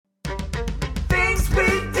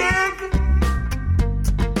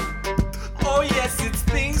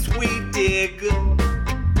dig.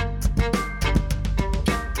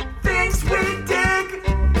 Things we dig.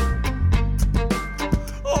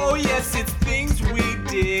 Oh yes, it's things we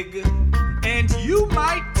dig. And you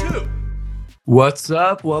might too. What's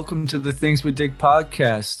up? Welcome to the Things We Dig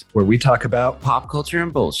podcast, where we talk about pop culture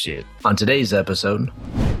and bullshit. On today's episode,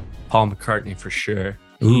 Paul McCartney for sure.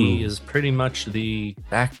 He is pretty much the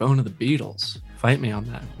backbone of the Beatles. Fight me on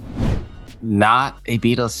that. Not a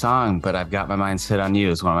Beatles song, but I've Got My Mind Set on You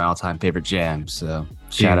is one of my all-time favorite jams. So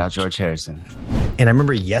shout out George Harrison. And I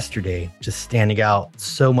remember yesterday just standing out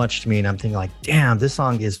so much to me, and I'm thinking like, damn, this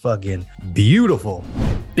song is fucking beautiful.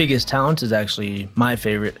 Biggest Talent is actually my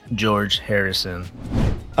favorite, George Harrison.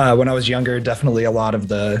 When I was younger, definitely a lot of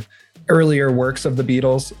the earlier works of the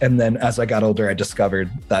Beatles. And then as I got older, I discovered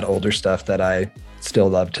that older stuff that I still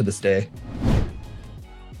love to this day.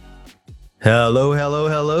 Hello, hello,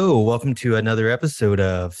 hello. Welcome to another episode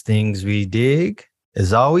of Things We Dig.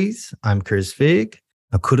 As always, I'm Chris Fig.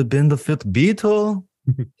 I could have been the fifth Beatle.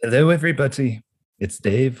 Hello, everybody. It's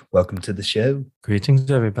Dave. Welcome to the show. Greetings,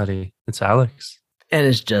 everybody. It's Alex. And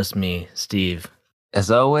it's just me, Steve. As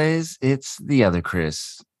always, it's the other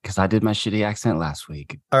Chris, because I did my shitty accent last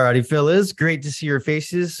week. Alrighty, fellas. Great to see your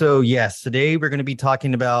faces. So yes, today we're going to be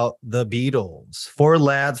talking about the Beatles. Four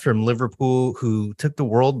lads from Liverpool who took the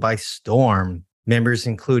world by storm. Members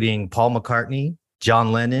including Paul McCartney,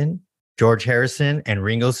 John Lennon, George Harrison, and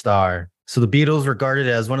Ringo Starr. So the Beatles regarded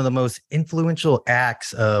as one of the most influential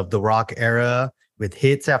acts of the rock era. With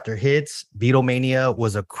hits after hits, Beatlemania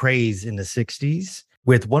was a craze in the 60s.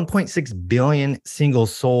 With 1.6 billion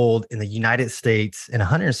singles sold in the United States and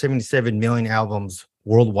 177 million albums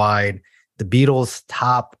worldwide, the Beatles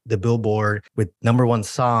topped the Billboard with number one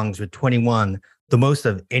songs with 21, the most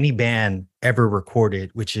of any band ever recorded,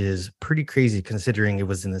 which is pretty crazy considering it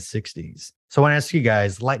was in the 60s. So I want to ask you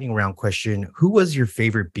guys, lightning round question, who was your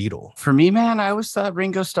favorite Beatle? For me, man, I always thought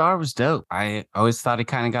Ringo Starr was dope. I always thought he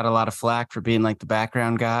kind of got a lot of flack for being like the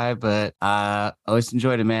background guy, but I always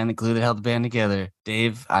enjoyed it, man. The glue that held the band together.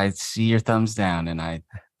 Dave, I see your thumbs down and I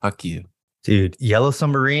fuck you. Dude, Yellow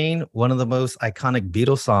Submarine, one of the most iconic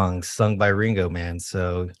Beatles songs sung by Ringo, man.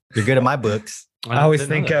 So you're good at my books. I always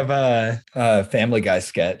think of a Family Guy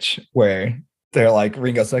sketch where they're like,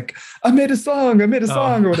 Ringo's like, I made a song or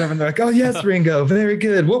whatever. And they're like, oh, yes, Ringo, very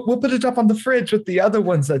good. We'll put it up on the fridge with the other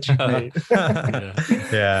ones that you made.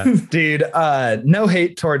 Yeah. Dude, no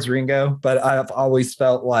hate towards Ringo, but I've always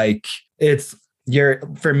felt like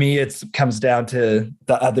for me, it comes down to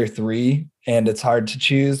the other three and it's hard to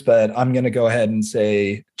choose, but I'm going to go ahead and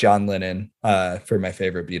say John Lennon for my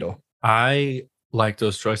favorite Beatle. I like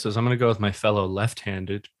those choices. I'm going to go with my fellow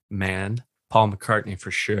left-handed man, Paul McCartney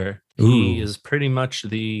for sure. He is pretty much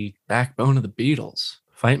the backbone of the Beatles.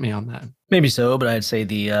 Fight me on that. Maybe so, but I'd say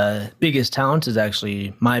the Biggest Talent is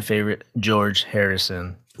actually my favorite, George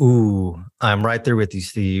Harrison. Ooh, I'm right there with you,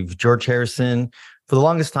 Steve. George Harrison. For the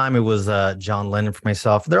longest time, it was John Lennon for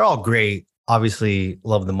myself. They're all great. Obviously,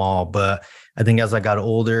 love them all. But I think as I got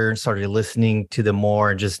older, started listening to them more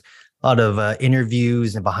and just a lot of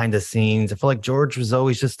interviews and behind the scenes. I feel like George was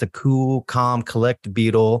always just a cool, calm, collected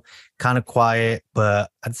Beatle, kind of quiet, but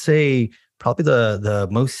I'd say probably the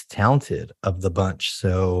most talented of the bunch.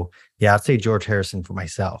 So yeah, I'd say George Harrison for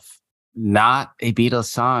myself. Not a Beatles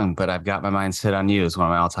song, but I've Got My Mind Set on You is one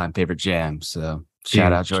of my all-time favorite jams. So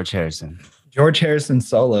shout out George Harrison. George Harrison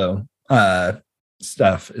solo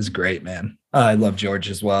stuff is great, man. I love George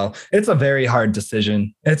as well. It's a very hard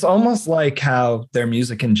decision. It's almost like how their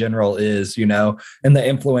music in general is, and the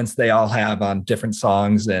influence they all have on different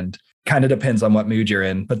songs, and kind of depends on what mood you're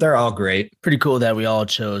in, but they're all great. Pretty cool that we all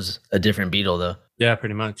chose a different Beatle, though. Yeah,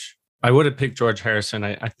 pretty much. I would have picked George Harrison.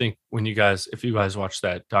 I think if you guys watch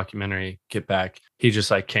that documentary, Get Back, he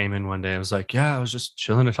just like came in one day and was like, yeah, I was just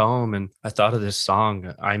chilling at home and I thought of this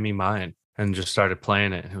song, I Me Mine, and just started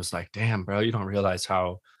playing it. And it was like, damn, bro, you don't realize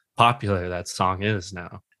how popular that song is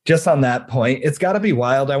now. Just on that point, it's got to be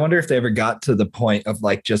wild. I wonder if they ever got to the point of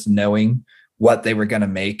like just knowing what they were going to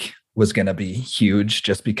make was going to be huge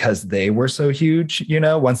just because they were so huge,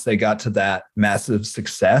 once they got to that massive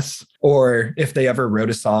success, or if they ever wrote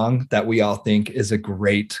a song that we all think is a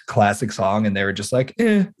great classic song and they were just like,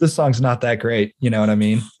 this song's not that great. You know what I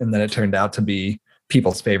mean? And then it turned out to be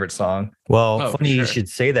people's favorite song. Well, funny you should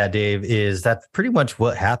say that, Dave, is that's pretty much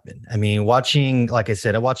what happened. I mean, watching, like I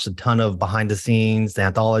said, I watched a ton of behind the scenes, the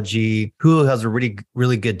anthology. Hulu has a really,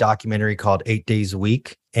 really good documentary called 8 Days a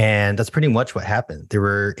Week. And that's pretty much what happened. They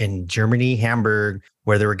were in Germany, Hamburg,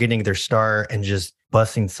 where they were getting their start and just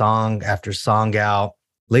busting song after song out,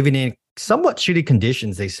 living in somewhat shitty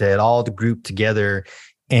conditions, they said, all the group together.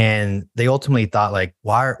 And they ultimately thought like,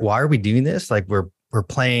 why are we doing this? Like we're were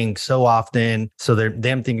playing so often. So they're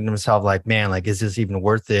them thinking to themselves like, man, like, is this even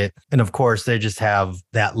worth it? And of course, they just have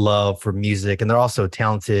that love for music, and they're also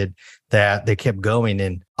talented that they kept going.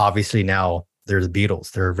 And obviously now they're the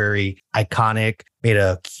Beatles. They're very iconic, made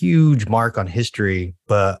a huge mark on history.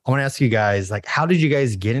 But I want to ask you guys, like, how did you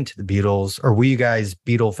guys get into the Beatles? Or were you guys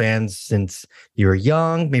Beatle fans since you were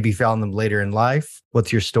young? Maybe found them later in life?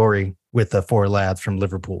 What's your story with the four lads from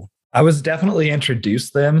Liverpool? I was definitely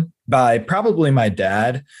introduced them by probably my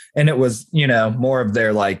dad. And it was, more of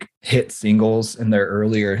their like hit singles and their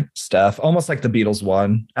earlier stuff, almost like the Beatles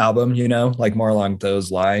One album, like more along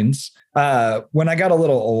those lines. When I got a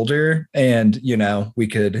little older and, we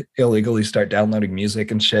could illegally start downloading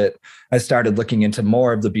music and shit, I started looking into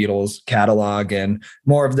more of the Beatles catalog and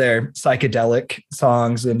more of their psychedelic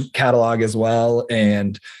songs and catalog as well.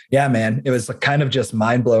 And yeah, man, it was kind of just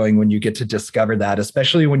mind blowing when you get to discover that,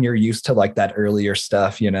 especially when you're used to like that earlier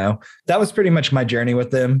stuff, That was pretty much my journey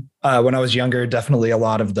with them. When I was younger, definitely a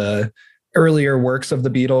lot of the earlier works of the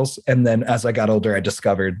Beatles. And then as I got older, I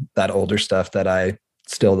discovered that older stuff that I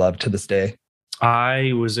still love to this day.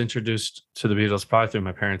 I was introduced to the Beatles probably through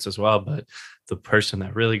my parents as well, but the person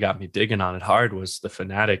that really got me digging on it hard was the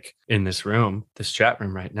fanatic in this room, this chat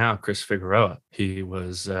room right now, Chris Figueroa. He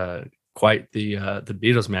was quite the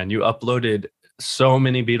Beatles man. You uploaded so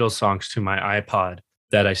many Beatles songs to my iPod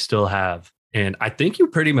that I still have. And I think you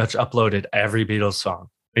pretty much uploaded every Beatles song,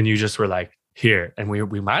 and you just were like, here. And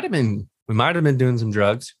we might have been doing some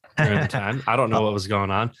drugs during the time. I don't know what was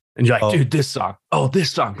going on. And you're like, dude, this song. Oh,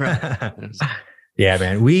 this song, bro. Yeah,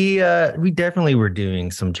 man. We definitely were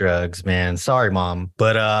doing some drugs, man. Sorry, Mom.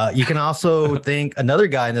 But you can also thank another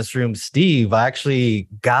guy in this room, Steve. I actually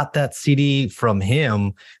got that CD from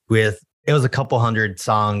him it was a couple hundred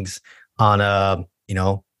songs on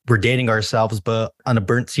We're Dating Ourselves, but on a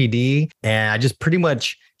burnt CD. And I just pretty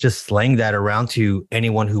much just slang that around to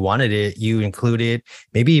anyone who wanted it, you included,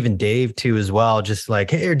 maybe even Dave too as well. Just like,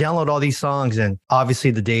 hey, download all these songs. And obviously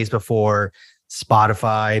the days before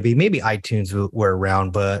Spotify, maybe iTunes were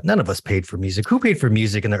around, but none of us paid for music. Who paid for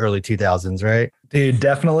music in the early 2000s, right? Dude,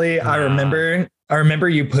 definitely. I remember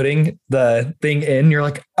you putting the thing in. You're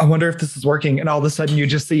like, I wonder if this is working. And all of a sudden you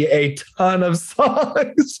just see a ton of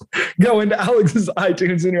songs go into Alex's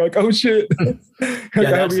iTunes and you're like, oh shit. I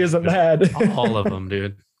hope he isn't mad. All of them,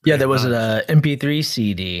 dude. Yeah, there was an MP3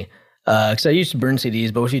 CD. Because I used to burn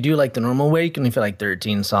CDs, but if you do like the normal way, you can only fit like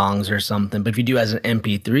 13 songs or something. But if you do as an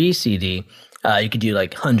MP3 CD, you could do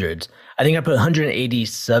like hundreds. I think I put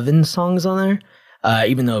 187 songs on there,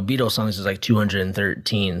 even though Beatles songs is like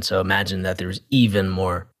 213. So imagine that there's even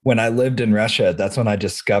more. When I lived in Russia, that's when I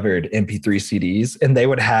discovered MP3 CDs, and they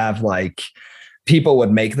would have like, people would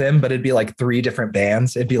make them, but it'd be like 3 different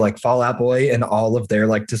bands. It'd be like Fall Out Boy and all of their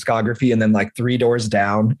like discography, and then like Three Doors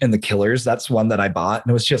Down and The Killers. That's one that I bought, and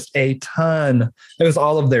it was just a ton. It was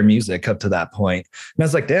all of their music up to that point. And I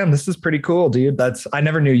was like, damn, this is pretty cool, dude. I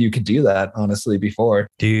never knew you could do that, honestly, before.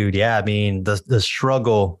 Dude, yeah. I mean, the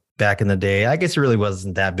struggle back in the day, I guess it really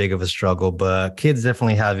wasn't that big of a struggle, but kids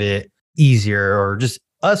definitely have it easier, or just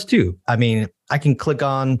us too. I mean, I can click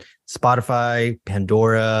on Spotify,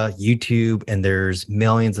 Pandora, YouTube, and there's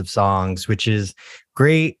millions of songs, which is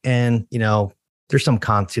great. And, there's some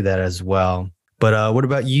cons to that as well. But what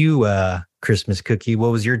about you, Christmas Cookie?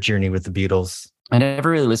 What was your journey with the Beatles? I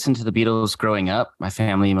never really listened to the Beatles growing up. My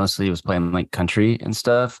family mostly was playing like country and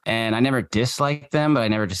stuff. And I never disliked them, but I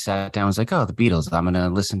never just sat down and was like, oh, the Beatles, I'm going to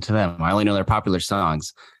listen to them. I only know their popular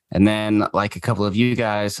songs. And then like a couple of you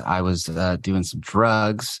guys, I was doing some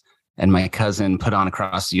drugs. And my cousin put on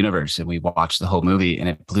Across the Universe, and we watched the whole movie, and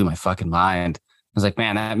it blew my fucking mind. I was like,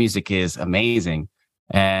 man, that music is amazing.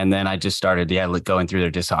 And then I just started, going through their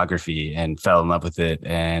discography and fell in love with it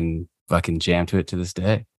and fucking jammed to it to this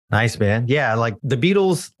day. Nice, man. Yeah, like the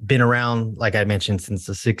Beatles been around, like I mentioned, since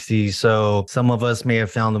the 60s. So some of us may have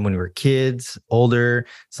found them when we were kids, older.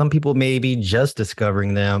 Some people may be just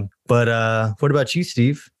discovering them. But what about you,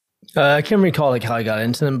 Steve? I can't recall like how I got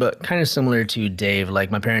into them, but kind of similar to Dave.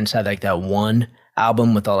 Like my parents had like that one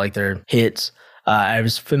album with all like their hits. I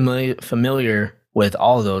was familiar with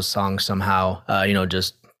all of those songs somehow,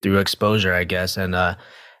 just through exposure, I guess. And that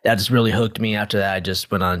just really hooked me. After that, I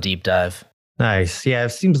just went on a deep dive. Nice. Yeah, it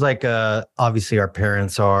seems like obviously our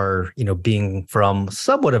parents are, being from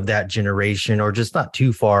somewhat of that generation, or just not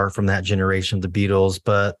too far from that generation of the Beatles,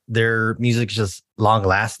 but their music is just long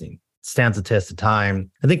lasting. Stands the test of time.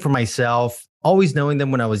 I think for myself, always knowing them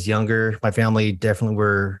when I was younger, my family definitely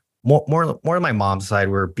were more on my mom's side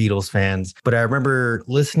were Beatles fans. But I remember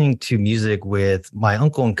listening to music with my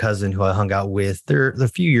uncle and cousin who I hung out with. They're a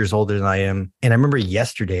few years older than I am. And I remember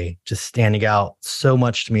Yesterday just standing out so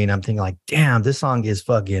much to me. And I'm thinking like, damn, this song is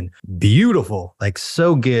fucking beautiful, like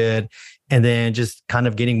so good. And then just kind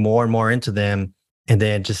of getting more and more into them. And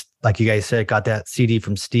then just like you guys said, got that CD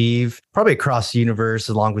from Steve, probably Across the Universe,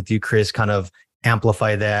 along with you, Chris, kind of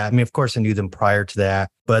amplify that. I mean, of course, I knew them prior to that.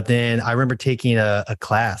 But then I remember taking a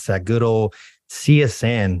class at good old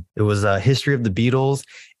CSN. It was a history of the Beatles.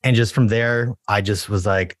 And just from there, I just was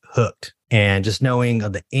like hooked. And just knowing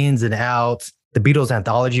of the ins and outs, the Beatles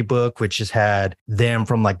anthology book, which just had them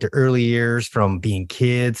from like the early years, from being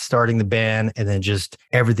kids, starting the band, and then just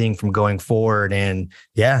everything from going forward. And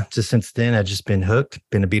yeah, just since then, I've just been hooked,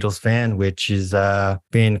 been a Beatles fan, which has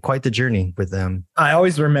been quite the journey with them. I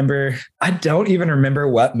always remember, I don't even remember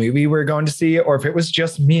what movie we were going to see, or if it was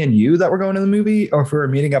just me and you that were going to the movie, or if we were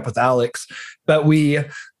meeting up with Alex. But we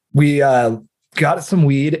got some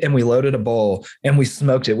weed and we loaded a bowl and we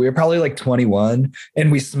smoked it. We were probably like 21 and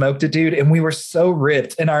we smoked it, dude. And we were so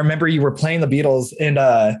ripped. And I remember you were playing the Beatles, and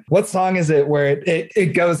what song is it where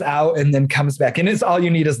it goes out and then comes back, and it's All You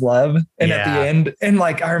Need Is Love. And at the end, and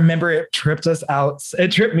like, I remember it tripped us out.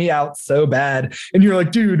 It tripped me out so bad. And you're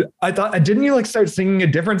like, dude, didn't you like start singing a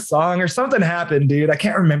different song or something happened, dude? I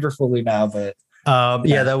can't remember fully now, but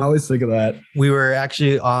I always think of that. We were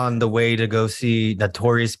actually on the way to go see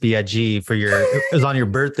Notorious B.I.G. it was on your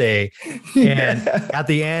birthday. And at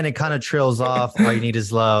the end, it kind of trails off. All You Need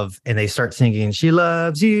Is Love. And they start singing, She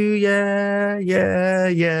Loves You. Yeah, yeah,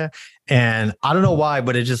 yeah. And I don't know why,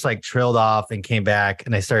 but it just like trailed off and came back,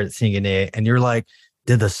 and I started singing it. And you're like,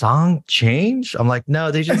 did the song change? I'm like, no,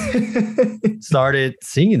 they just started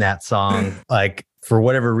singing that song, like, for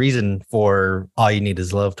whatever reason, for All You Need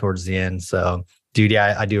Is Love towards the end. So, dude,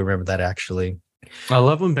 yeah, I do remember that actually. I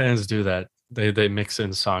love when bands do that. They mix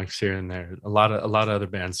in songs here and there. A lot of other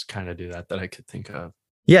bands kind of do that I could think of.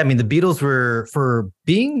 Yeah, I mean, the Beatles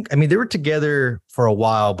they were together for a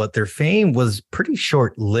while, but their fame was pretty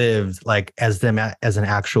short-lived, like as an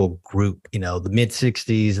actual group, the mid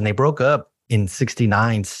 60s, and they broke up in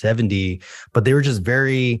 69, 70, but they were just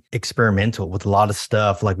very experimental with a lot of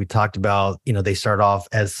stuff. Like we talked about, they started off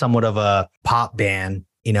as somewhat of a pop band,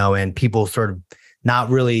 and people sort of not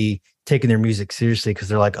really taking their music seriously because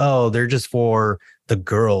they're like, oh, they're just for the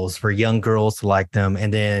girls, for young girls to like them.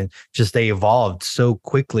 And then just they evolved so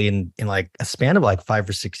quickly in like a span of like 5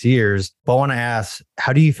 or 6 years. But I want to ask,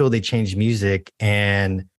 how do you feel they changed music,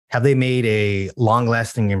 and have they made a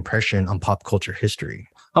long-lasting impression on pop culture history?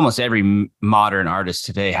 Almost every modern artist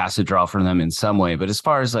today has to draw from them in some way. But as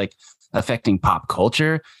far as like affecting pop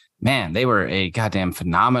culture, man, they were a goddamn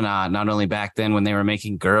phenomenon, not only back then when they were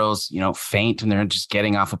making girls, faint when they're just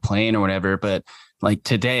getting off a plane or whatever, but like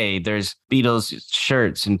today there's Beatles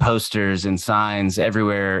shirts and posters and signs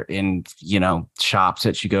everywhere in, shops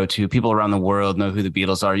that you go to. People around the world know who the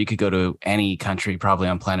Beatles are. You could go to any country probably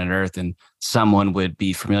on planet Earth and someone would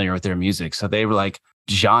be familiar with their music. So they were like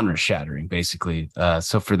genre shattering, basically.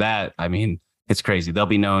 So for that, I mean, it's crazy. They'll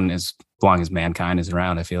be known as long as mankind is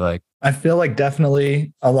around, I feel like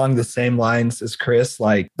definitely along the same lines as Chris,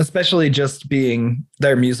 like especially just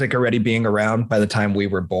their music already being around by the time we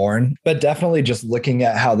were born, but definitely just looking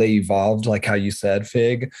at how they evolved, like how you said,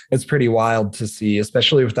 Fig, it's pretty wild to see,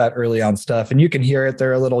 especially with that early on stuff. And you can hear it,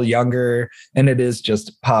 they're a little younger and it is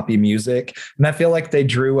just poppy music. And I feel like they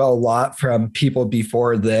drew a lot from people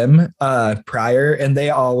before them prior, and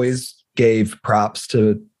they always gave props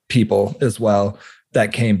to people as well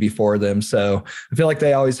that came before them. So I feel like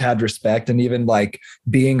they always had respect. And even like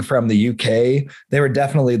being from the UK, they were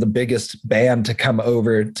definitely the biggest band to come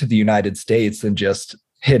over to the United States and just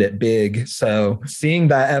hit it big. So seeing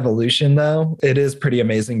that evolution, though, it is pretty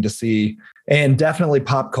amazing to see. And definitely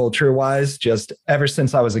pop culture wise, just ever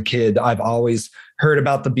since I was a kid, I've always heard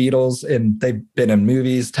about the Beatles, and they've been in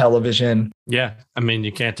movies, television. Yeah. I mean,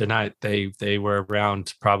 you can't deny it. They were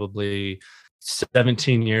around probably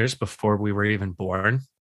 17 years before we were even born.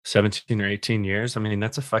 17 or 18 years. I mean,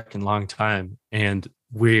 that's a fucking long time. And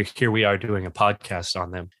we are doing a podcast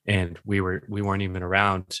on them, and we weren't even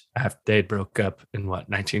around after they broke up in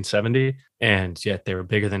 1970, and yet they were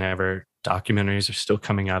bigger than ever. Documentaries are still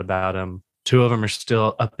coming out about them. 2 of them are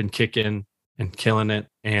still up and kicking and killing it,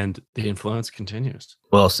 and the influence continues.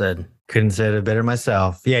 Well said. Couldn't say it better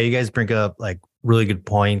myself. Yeah, you guys bring up like really good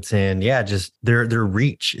points, and yeah, just their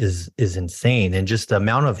reach is insane, and just the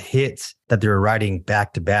amount of hits that they're writing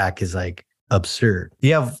back to back is like absurd.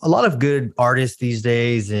 You have a lot of good artists these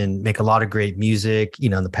days and make a lot of great music,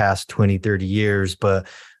 in the past 20, 30 years, but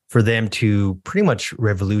for them to pretty much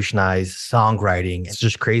revolutionize songwriting. It's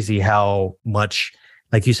just crazy how much,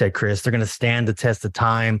 like you said, Chris, they're going to stand the test of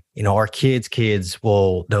time. You know, our kids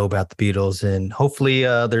will know about the Beatles, and hopefully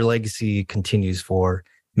their legacy continues for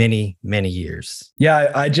many, many years. Yeah,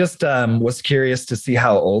 I just was curious to see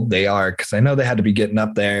how old they are, because I know they had to be getting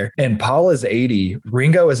up there. And Paul is 80.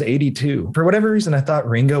 Ringo is 82. For whatever reason, I thought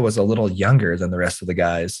Ringo was a little younger than the rest of the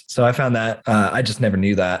guys. So I found that I just never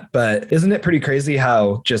knew that. But isn't it pretty crazy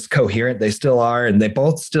how just coherent they still are? And they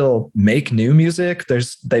both still make new music.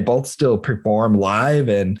 They both still perform live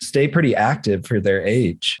and stay pretty active for their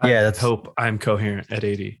age. Yeah, that's Hope I'm coherent at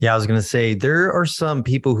 80. Yeah, I was going to say there are some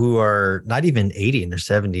people who are not even 80 in their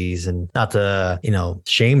 70s, and not to,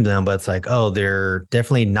 shame them, but it's like, oh, they're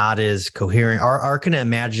definitely not as coherent. Or can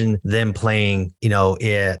imagine them playing,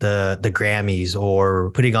 at the Grammys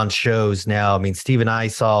or putting on shows now. I mean, Steve and I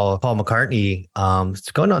saw Paul McCartney,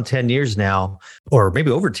 it's going on 10 years now, or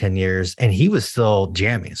maybe over 10 years, and he was still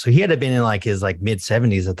jamming. So he had to been in his mid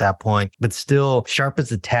 70s at that point, but still sharp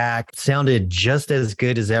as a tack, sounded just as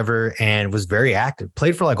good as ever, and was very active.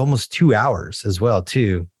 Played for almost 2 hours as well,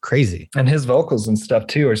 too. Crazy. And his vocals and stuff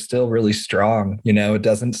too are still really strong. It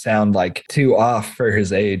doesn't sound too off for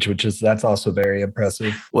his age, that's also very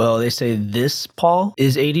impressive. Well, they say this Paul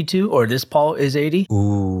is 82 or this Paul is 80.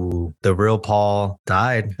 Ooh, the real Paul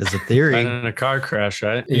died is a theory. Died in a car crash,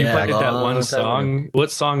 right? Yeah, You played that long one time song. What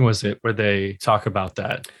song was it where they talk about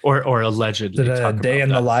that? Or allegedly Is it talk A Day about in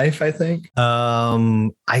the that? Life, I think?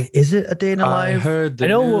 Is it A Day in the I Life? heard the I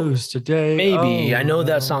know- news today. Maybe. Oh, I know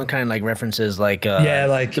that no. song kind of references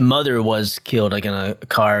Yeah, the mother was killed in a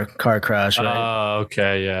car crash, right? Oh,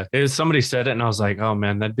 okay, yeah. Somebody said it, and I was like, "Oh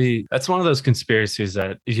man, that's one of those conspiracies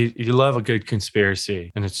that you love a good conspiracy,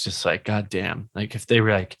 and it's just God damn, if they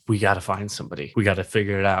were we got to find somebody, we got to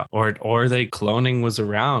figure it out, or they cloning was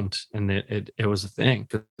around and it was a thing,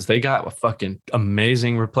 because they got a fucking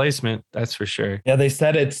amazing replacement, that's for sure." Yeah, they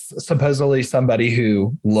said it's supposedly somebody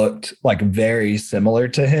who looked very similar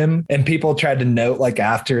to him. And people tried to note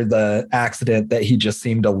after the accident that he just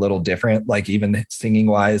seemed a little different, even singing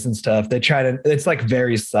wise and stuff. They try to, it's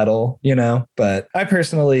very subtle, but I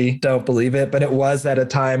personally don't believe it. But it was at a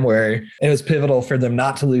time where it was pivotal for them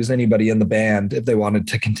not to lose anybody in the band if they wanted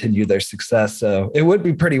to continue their success. So it would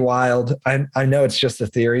be pretty wild. I know it's just a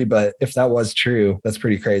theory, but if that was true, that's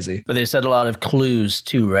pretty crazy. But they said a lot of clues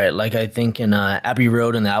too, right? I think in Abbey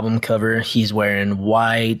Road in the album cover, he's wearing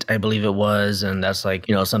white, I believe it was, and that's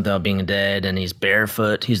something about being dead, and he's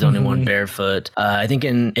barefoot. He's the only one barefoot. I think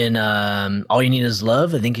in All You Need Is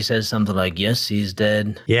Love, I think he says something yes, he's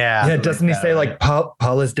dead. Yeah. Yeah, doesn't he say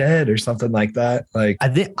Paul is dead or something like that?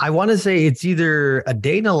 I want to say it's either A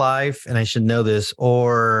Day in the Life, and I should know this,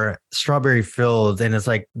 or Strawberry Fields, and it's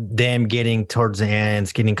them getting towards the end,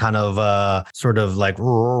 it's getting kind of sort of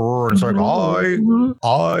it's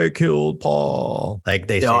I killed Paul.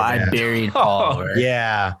 They say I that. buried Paul. Right?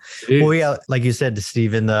 Yeah. Dude. Well, yeah, like you said to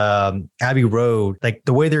Steven, the Abbey Road,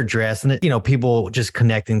 the way they're dressed, and people just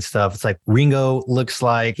connecting stuff. It's Ringo looks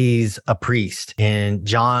like he's a priest, and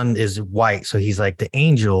John is white, so he's the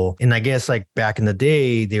angel. And I guess back in the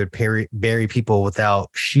day, they would bury people without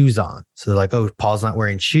shoes on. So they're oh, Paul's not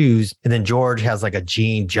wearing shoes. And then George has a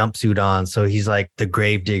jean jumpsuit on, so he's the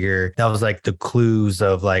grave digger. That was the clues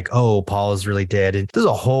of oh, Paul is really dead. And there's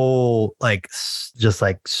a whole just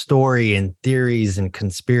story and theories and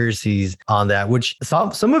conspiracies on that, which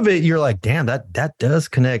some of it you're damn, that does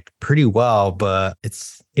connect pretty well, but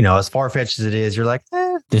it's as far-fetched as it is, you're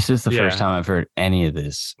This is the first Yeah. time I've heard any of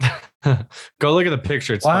this. Go look at the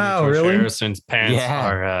picture. It's Wow, funny. George really? Harrison's pants Yeah.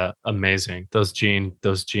 are amazing. Those jean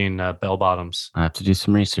bell bottoms. I have to do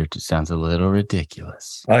some research. It sounds a little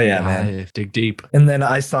ridiculous. Oh yeah, man. Dig deep. And then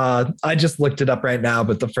I just looked it up right now,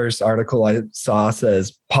 but the first article I saw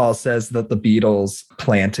says Paul says that the Beatles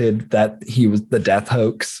planted that he was the death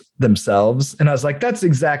hoax themselves. And I was that's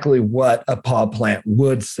exactly what a Paul plant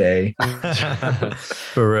would say.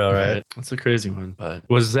 for real, right? That's a crazy one. But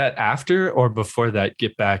was that after or before that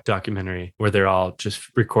Get Back documentary where they're all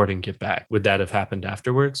just recording Get Back? Would that have happened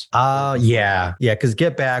afterwards? Yeah, because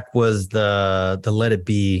Get Back was the Let It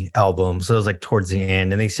Be album, so it was towards the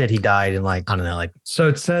end, and they said he died in I don't know, So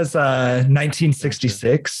it says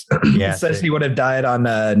 1966. Yeah, It says he would have died on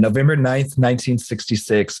November 9th,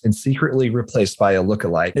 1966, and secretly replaced by a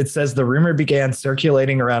lookalike. It says the rumor began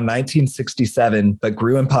circulating around 1967, but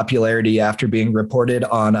grew in popularity after being reported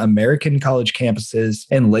on American college campuses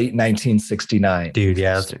in late 1969. Dude,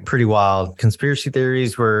 yeah, it's pretty wild. Conspiracy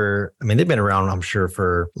theories were, I mean, they've been around, I'm sure,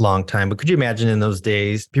 for a long time. But could you imagine in those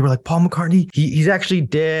days, people were like, Paul McCartney, he's actually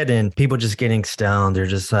dead. And people just getting stoned. They're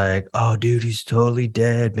just like, oh, dude, he's totally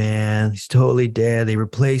dead, man. He's totally dead. They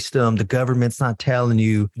replaced him. The government's not telling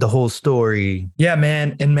you the whole story. Yeah,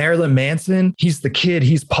 man. And Marilyn Manson, he's the kid.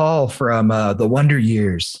 He's Paul from The Wonder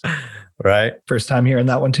Years. Right. First time hearing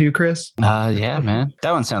that one too, Chris? Yeah, man.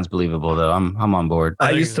 That one sounds believable though. I'm on board.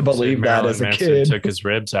 I used to believe that as a kid. Took his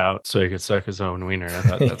ribs out so he could suck his own wiener. I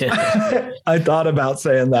thought that's I thought about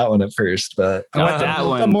saying that one at first, but I went that the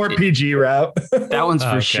one- more PG route. That one's for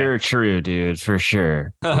Okay. sure true, dude. For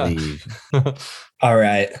sure. Believe. All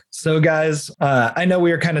right. So, guys, I know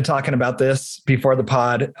we were kind of talking about this before the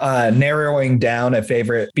pod. Narrowing down a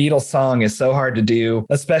favorite Beatles song is so hard to do,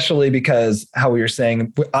 especially because how we were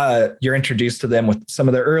saying you're introduced to them with some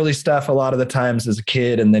of their early stuff a lot of the times as a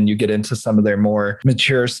kid, and then you get into some of their more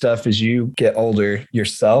mature stuff as you get older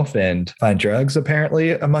yourself and find drugs,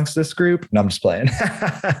 apparently, amongst this group. No, I'm just playing.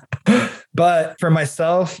 But for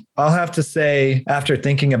myself, I'll have to say, after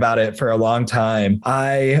thinking about it for a long time,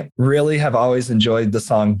 I really have always enjoyed the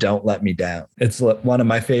song Don't Let Me Down. It's one of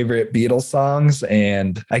my favorite Beatles songs.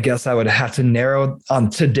 And I guess I would have to narrow on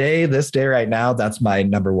this day right now. That's my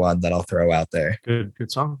number one that I'll throw out there. good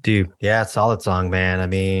song. Dude, yeah, solid song, man. I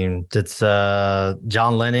mean, it's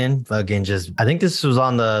John Lennon. Again, I think this was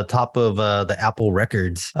on the top of the Apple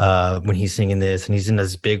Records when he's singing this, and he's in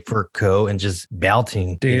this big fur coat and just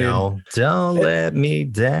belting, Dude. you know, don't let me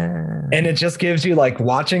down. And it just gives you, like,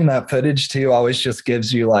 watching that footage too, always just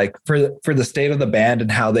gives you, like, for the state of the band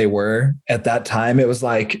and how they were at that time, it was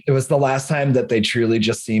the last time that they truly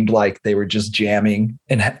just seemed like they were just jamming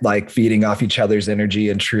and like feeding off each other's energy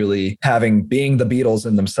and truly being the Beatles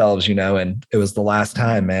in themselves, you know, and it was the last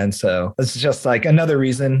time, man. So it's just like another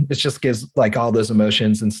reason. It just gives like all those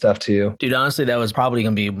emotions and stuff too. Dude, honestly, that was probably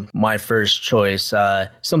going to be my first choice.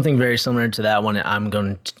 Something very similar to that one. I'm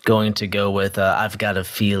going to go with I've Got a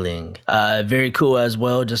Feeling. Very cool as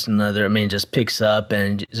well. Just another, I mean, just picks up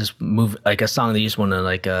and just move like a song that you just want to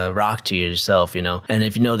like rock to yourself, you know. And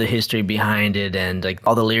if you know the history behind it and like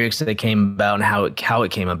all the lyrics that came about and how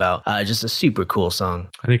it came about, just a super cool song.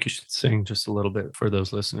 I think you should sing just a little bit for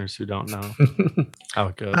those listeners who don't know how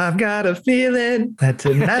it goes. I've got a feeling that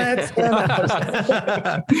tonight's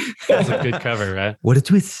That's a good cover, right? What a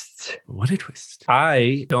twist. What a twist.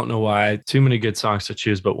 I don't know why. Too many good songs to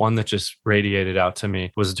choose, but one that just radiated out to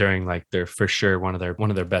me was during like for sure one of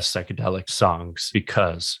their best psychedelic songs,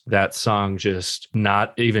 because that song just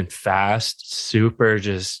not even fast, super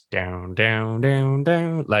just down, down, down,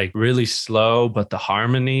 down, like really slow, but the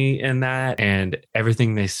harmony in that and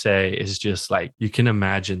everything they say is just like, you can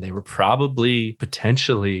imagine they were probably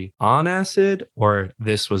potentially on acid, or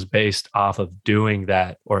this was based off of doing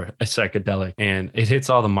that or a psychedelic, and it hits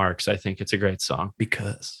all the marks. I think it's a great song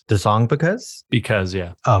because The song because?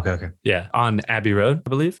 yeah. Oh, okay. Yeah. On Abbey Road, I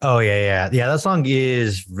believe. Oh, yeah. That song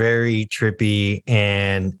is very trippy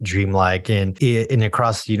and dreamlike, and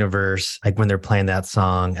across the universe, like when they're playing that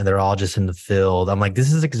song and they're all just in the field, I'm like,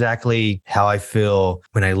 this is exactly how I feel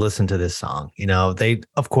when I listen to this song. You know, they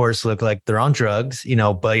of course look like they're on drugs, you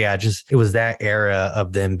know, but yeah, it was that era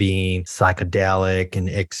of them being psychedelic and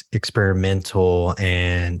experimental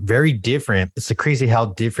and very different. It's crazy how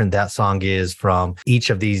different that song is from each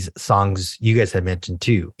of these songs you guys had mentioned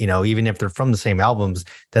too. You know, even if they're from the same albums,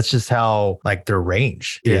 that's just how like their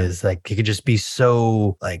range is. Like it could just be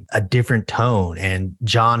so like a different tone, and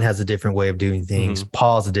John has a different way of doing things.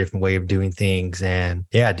 Paul's a different way of doing things, and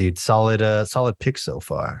yeah, dude, solid pick so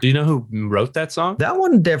far. Do you know who wrote that song? That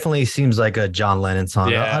one definitely seems like a John Lennon song.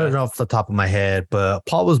 Yeah. I don't know off the top of my head, but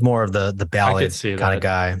Paul was more of the ballad see kind that. of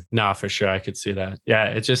guy. No, for sure. I could see that. Yeah.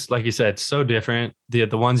 It's just like you said, so different. The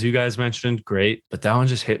ones you guys mentioned, great, but that one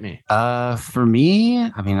just hit me. For me,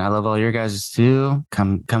 I mean, I love all your guys too.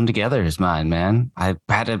 Come Together is mine, man. I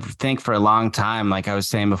had to think for a long time. Like I was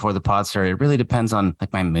saying before the pod started, it really depends on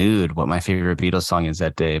like my mood, what my favorite Beatles song is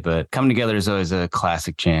that day. But Come Together is always a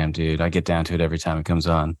classic jam, dude. I get down to it every time it comes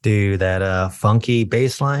on. Dude, that funky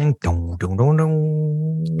bass line. Dun, dun, dun,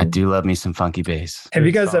 dun. I do love me some funky bass. Have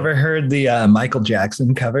you guys ever heard the Michael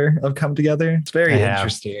Jackson cover of Come Together? It's very I have.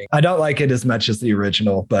 interesting. I don't like it as much as the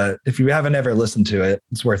original, but if you haven't ever listened to it,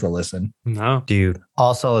 it's worth a listen. No. Dude,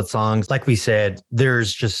 all solid songs. Like we said,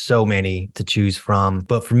 there's just so many to choose from.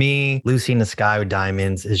 But for me, Lucy in the Sky with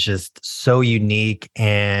Diamonds is just so unique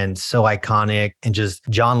and so iconic. And just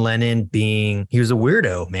John Lennon he was a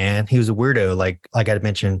weirdo, man. He was a weirdo. Like I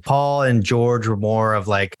mentioned, Paul and George were more of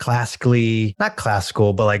like not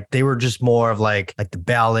classical, but like they were just more of like the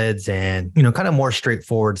ballads and, kind of more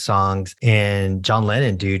straightforward songs. And John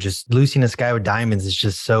Lennon, dude, just Lucy in the Sky with Diamonds is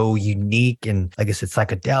just so unique. And like I said,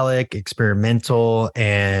 psychedelic, experimental,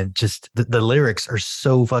 and just the lyrics are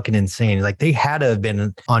so fucking insane. Like they had to have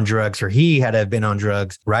been on drugs, or he had to have been on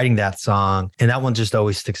drugs writing that song. And that one just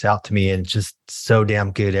always sticks out to me, and just so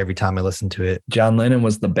damn good every time I listen to it. John Lennon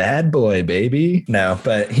was the bad boy, baby. No,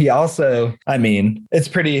 but he also, it's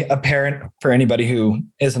pretty apparent for anybody who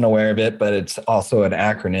isn't aware of it, but it's also an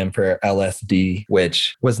acronym for LSD,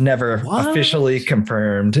 which was never officially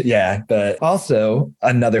confirmed. Yeah, but also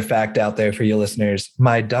another fact out there for you listeners,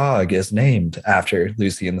 my dog is named after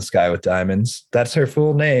Lucy in the Sky with Diamonds. That's her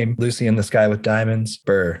full name, Lucy in the Sky with Diamonds,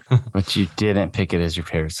 Burr. But you didn't pick it as your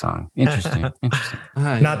favorite song. Interesting.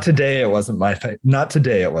 Not today. It wasn't my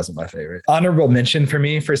favorite. Honorable mention for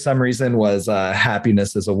me, for some reason, was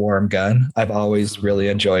Happiness is a Warm Gun. I've always really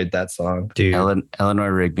enjoyed that song. Dude.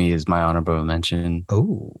 Eleanor Rigby is my honorable mention.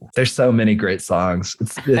 Oh, there's so many great songs.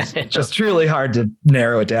 It's just truly hard to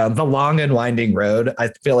narrow it down. The Long and Winding Road, I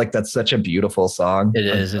feel like that's such a beautiful song. It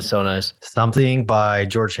is. It's so nice. Something by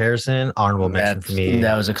George Harrison, honorable mention for me.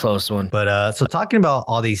 That was a close one. But so talking about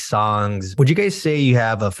all these songs, would you guys say you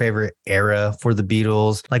have a favorite era for the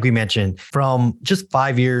Beatles? Like we mentioned, from just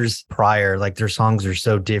 5 years prior, like their songs are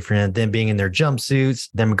so different. Them being in their jumpsuits,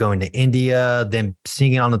 them going to India, them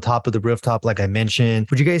singing on the top of the rooftop, like I mentioned.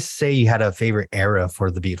 Would you guys say you had a favorite era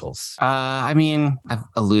for the Beatles? I've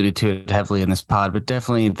alluded to it heavily in this pod, but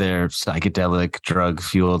definitely their psychedelic,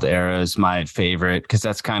 drug-fueled era is my favorite, because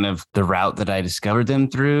that's kind of the route that I discovered them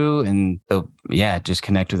through, and just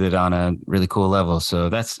connect with it on a really cool level. So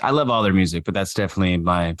I love all their music, but that's definitely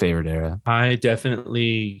my favorite era. I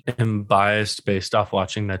definitely am biased based off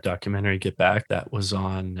watching that documentary Get Back that was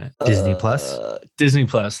on Disney Plus. Disney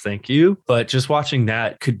Plus, thank you. But just watching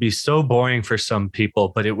that could be so boring for some people,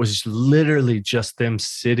 but it was literally just them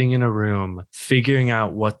sitting in a room, figuring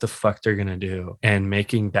out what the fuck they're going to do and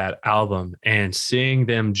making that album, and seeing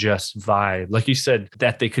them just vibe. Like you said,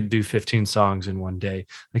 that they could do 15 songs in one day.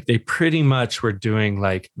 Like they pretty much were doing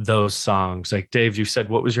like those songs. Like Dave, you said,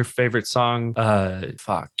 what was your favorite song? Do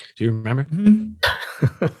you remember?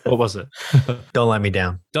 What was it? Don't Let Me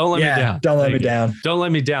Down. Don't Let Me Down. Don't Let Me Down. Don't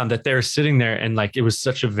Let Me Down. That they were sitting there and like it was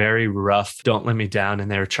such a very rough Don't Let Me Down,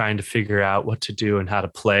 and they were trying to figure out what to do and how to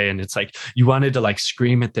play. And it's like you wanted to like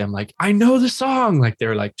scream at them, like, I know the song. Like they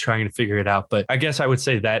were like trying to figure it out. But I guess I would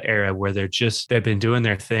say that era where they've been doing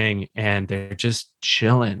their thing and they're just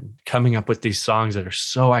chilling, coming up with these songs that are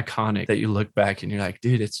so iconic that you look back and you're like,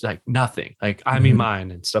 dude, it's like nothing. Like I Mean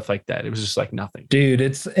Mine and stuff like that. It was just like nothing. Dude,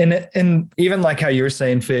 it's and even like how you were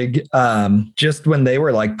saying, Fig, just when they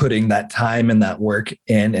were like putting that time and that work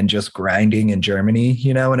in and just grinding in Germany,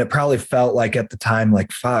 and it probably felt like at the time,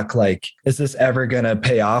 like, fuck, like, is this ever going to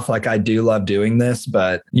pay off? Like, I do love doing this,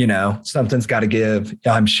 but, something's got to give.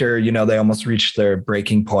 I'm sure, they almost reached their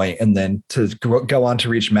breaking point, and then to go on to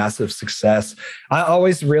reach massive success. I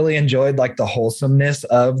always really enjoyed like the wholesomeness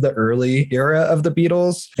of the early era of the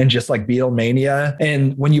Beatles and just like Beatlemania.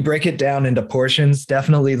 And when you break it down into portions,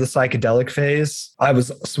 definitely the psychedelic phase. I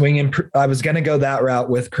was going to go that route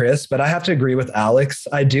with Chris, but I have to agree with Alex.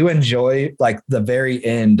 I do enjoy like the very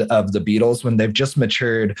end of the Beatles when they've just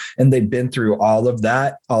matured and they've been through all of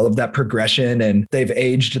that progression, and they've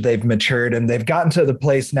aged, they've matured, and they've gotten to the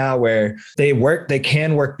place now where they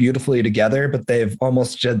can work beautifully together, but they've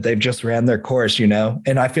just ran their course,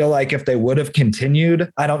 and I feel like if they would have continued,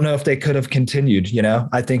 I don't know if they could have continued,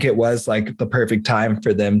 I think it was like the perfect time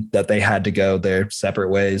for them that they had to go their separate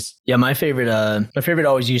ways. Yeah, my favorite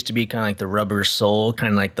always used to be kind of like the Rubber Soul,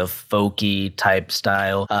 kind of like the folky type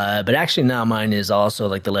style. But actually now mine is also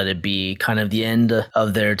like the Let It Be, kind of the end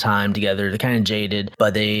of their time together. They're kind of jaded,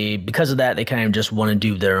 but because of that, they kind of just want to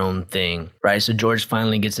do their own thing, right? So George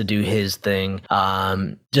finally gets to do his thing.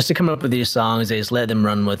 Just to come up with these songs, they just let them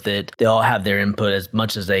run with it. They all have their input as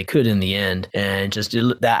much as they could in the end. And just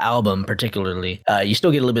that album particularly, you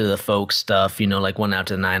still get a little bit of the folk stuff, like One Out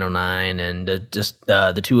to 909 and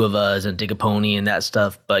the Two of Us and Dig a Pony and that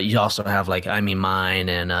stuff. But you also have like I Mean Mine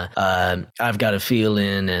and I've Got a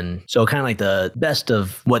Feeling. And so kind of like the best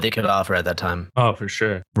of what they could offer at that time. Oh, for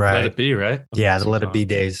sure. Right. Let It Be, right? Yeah, the Let It Be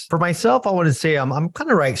days. For myself, I want to say I'm kind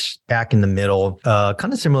of right back in the middle,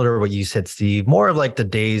 kind of similar to what you said, Steve. More of like the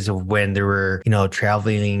days of when they were,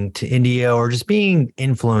 traveling to India or just being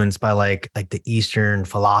influenced by like the Eastern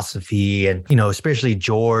philosophy, and, especially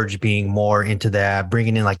George being more into that,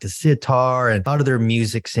 bringing in like the sitar and a lot of their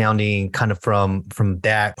music sounding kind of from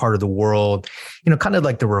that part of the world, kind of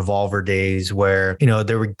like the Revolver days where,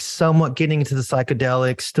 they were somewhat getting into the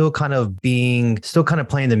psychedelics, still kind of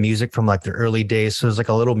playing the music from like the early days. So it's like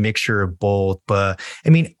a little mixture of both. But I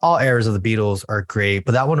mean, all eras of the Beatles are great,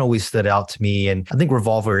 but that one always stood out to me. And I think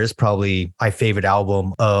Revolver is probably my favorite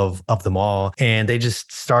album of them all. And they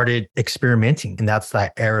just started experimenting. And that's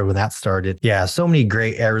that era when that started. Yeah, so many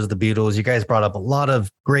great eras of the Beatles. You guys brought up a lot of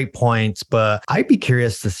great points, but I'd be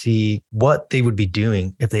curious to see what they would be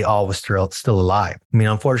doing if they all was still alive. I mean,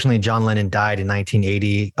 unfortunately, John Lennon died in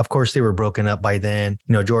 1980. Of course, they were broken up by then.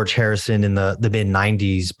 George Harrison in the mid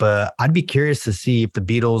 90s. But I'd be curious to see if the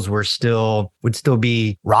Beatles would still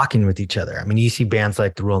be rocking with each other. I mean, you see bands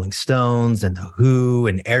like the Rolling Stones and the Who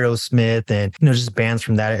and Aerosmith and, just bands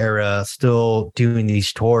from that era still doing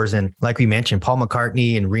these tours. And like we mentioned, Paul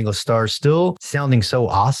McCartney and Ringo Starr still sounding so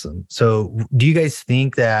awesome. So do you guys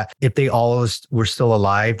think that if they all were still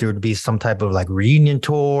alive, there would be some type of like reunion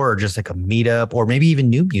tour or just like a meetup or maybe even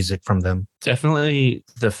new music from them? Definitely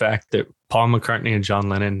the fact that Paul McCartney and John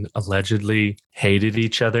Lennon allegedly hated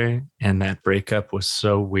each other, and that breakup was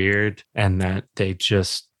so weird, and that they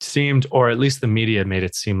just seemed, or at least the media made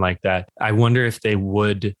it seem like that. I wonder if they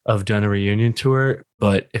would have done a reunion tour,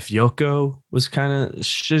 but if Yoko was kind of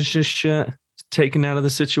taken out of the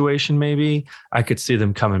situation, maybe I could see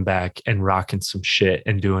them coming back and rocking some shit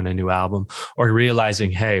and doing a new album, or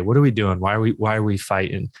realizing, hey, what are we doing? Why are we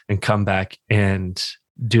fighting? And come back and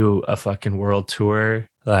do a fucking world tour.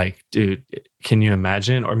 Like, dude, can you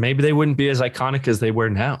imagine? Or maybe they wouldn't be as iconic as they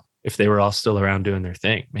were now if they were all still around doing their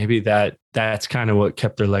thing. Maybe that's kind of what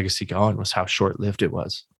kept their legacy going, was how short-lived it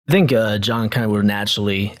was. I think John kind of would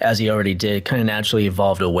naturally, as he already did, kind of naturally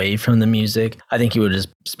evolved away from the music. I think he would just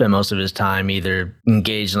spend most of his time either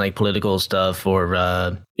engaged in like political stuff or,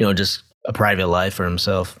 just a private life for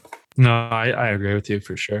himself. No, I agree with you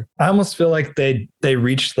for sure. I almost feel like they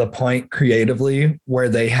reached the point creatively where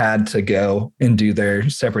they had to go and do their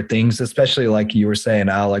separate things, especially like you were saying,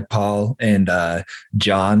 Al, like Paul and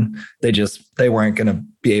John. They weren't going to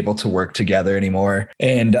be able to work together anymore.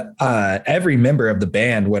 And every member of the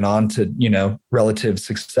band went on to, relative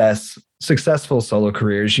successful solo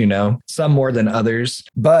careers, some more than others.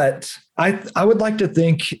 But I would like to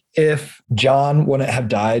think if John wouldn't have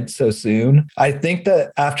died so soon, I think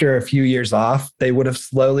that after a few years off, they would have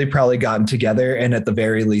slowly probably gotten together and at the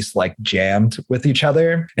very least like jammed with each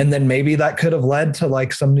other. And then maybe that could have led to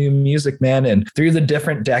like some new music, man. And through the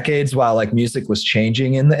different decades while like music was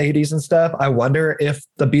changing in the 80s and stuff, I wonder if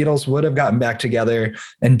the Beatles would have gotten back together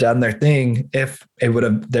and done their thing, if there would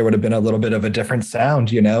have been a little bit of a different sound,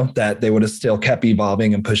 that they would have still kept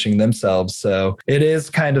evolving and pushing themselves. So it is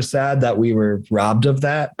kind of sad that we were robbed of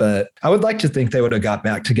that, but I would like to think they would have got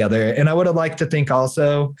back together. And I would have liked to think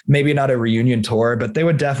also, maybe not a reunion tour, but they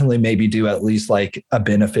would definitely maybe do at least like a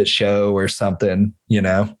benefit show or something,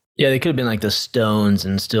 Yeah, they could have been like the Stones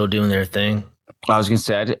and still doing their thing. I was going to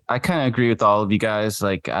say, I kind of agree with all of you guys.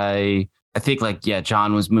 Like, I think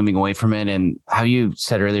John was moving away from it, and how you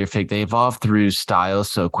said earlier, Fig, they evolved through styles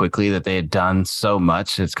so quickly that they had done so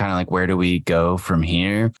much. It's kind of like, where do we go from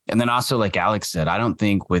here? And then also, like Alex said, I don't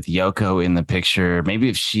think with Yoko in the picture, maybe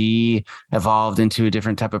if she evolved into a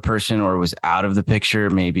different type of person or was out of the picture,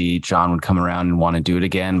 maybe John would come around and want to do it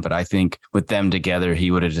again. But I think with them together, he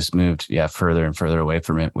would have just moved further and further away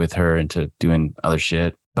from it with her into doing other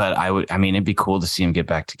shit. But it'd be cool to see him get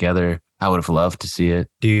back together. I would have loved to see it.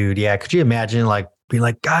 Dude, yeah. Could you imagine being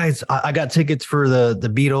like, guys, I got tickets for the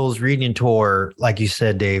Beatles reunion tour, like you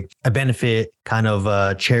said, Dave, a benefit kind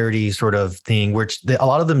of charity sort of thing, which a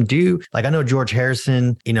lot of them do. Like I know George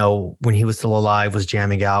Harrison, when he was still alive, was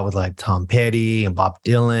jamming out with like Tom Petty and Bob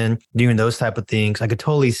Dylan, doing those type of things. I could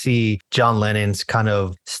totally see John Lennon's kind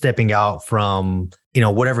of stepping out from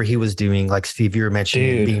whatever he was doing, like Steve, you were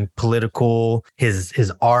mentioning, being political, his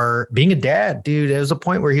art, being a dad, dude. There was a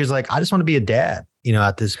point where he was like, I just want to be a dad,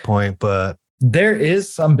 at this point. But there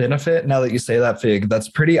is some benefit, now that you say that, Fig, that's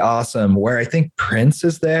pretty awesome, where I think Prince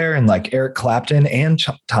is there and like Eric Clapton and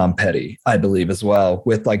Tom Petty, I believe, as well,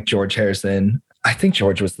 with like George Harrison. I think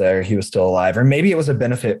George was there. He was still alive. Or maybe it was a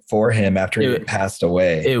benefit for him after he passed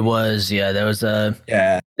away. It was, that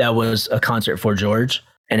was a concert for George.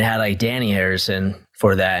 And it had like Danny Harrison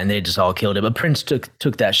for that, and they just all killed it. But Prince took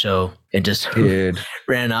that show and just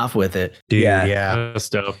ran off with it. Dude, yeah. That's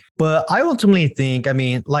dope. But I ultimately think, I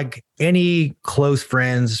mean, like any close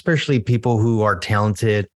friends, especially people who are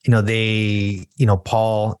talented,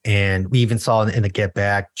 Paul, and we even saw in the Get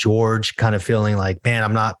Back, George kind of feeling like, man,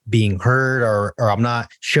 I'm not being heard or I'm not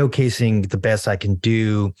showcasing the best I can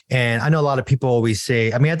do. And I know a lot of people always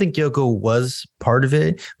say, I mean, I think Yoko was part of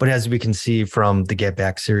it, but as we can see from the Get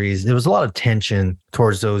Back series, there was a lot of tension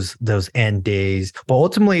towards those end days. But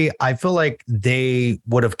ultimately, I feel like they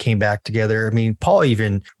would have came back together. I mean, Paul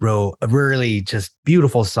even wrote a really just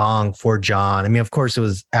beautiful song for John. I mean, of course, it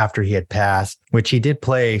was after he had passed, which he did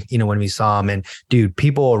play, when we saw him. And dude,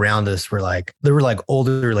 people around us were like, there were like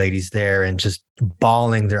older ladies there and just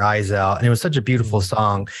bawling their eyes out. And it was such a beautiful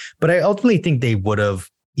song. But I ultimately think they would have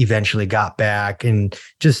eventually got back, and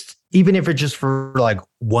just even if it's just for like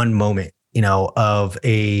one moment, of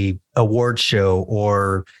a award show,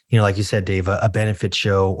 or, like you said, Dave, a benefit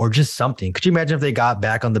show, or just something. Could you imagine if they got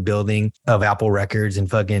back on the building of Apple Records and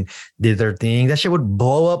fucking did their thing? That shit would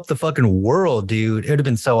blow up the fucking world, dude. It would have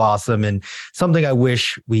been so awesome, and something I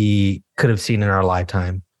wish we could have seen in our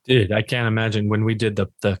lifetime. Dude, I can't imagine when we did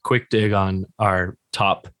the quick dig on our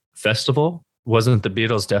top festival. Wasn't the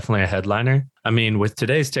Beatles definitely a headliner? I mean, with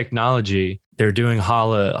today's technology, they're doing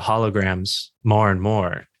holograms more and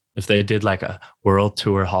more. If they did like a world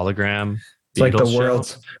tour hologram, it's like the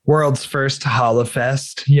world's first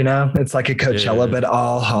Holofest, it's like a Coachella, but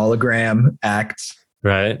all hologram acts.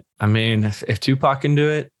 Right. I mean, if Tupac can do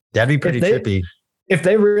it, that'd be pretty trippy. If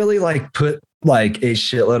they really like put like a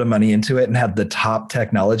shitload of money into it and had the top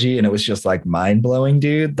technology and it was just like mind blowing,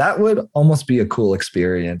 dude, that would almost be a cool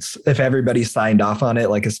experience if everybody signed off on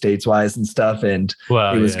it, like estates wise and stuff. And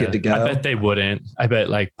it was good to go. I bet they wouldn't. I bet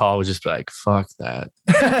like Paul would just be like, fuck that.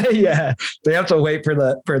 Yeah. They have to wait for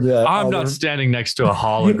the, I'm not standing next to a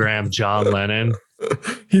hologram John Lennon.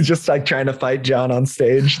 He's just like trying to fight John on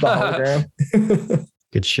stage, the hologram.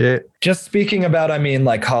 Good shit. Just speaking about, I mean,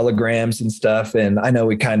 like holograms and stuff. And I know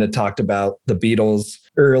we kind of talked about the Beatles'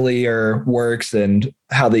 earlier works and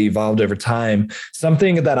how they evolved over time.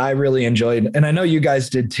 Something that I really enjoyed, and I know you guys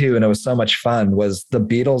did too, and it was so much fun, was the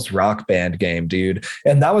Beatles Rock Band game, dude.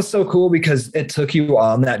 And that was so cool because it took you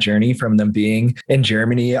on that journey from them being in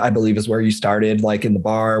Germany, I believe is where you started, like in the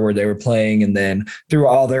bar where they were playing, and then through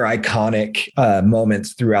all their iconic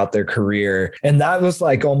moments throughout their career. And that was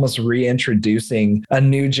like almost reintroducing a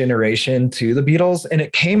new generation to the Beatles. And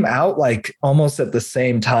it came out like almost at the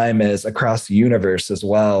same time as Across the Universe as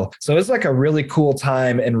well. So it's like a really cool time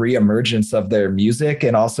and reemergence of their music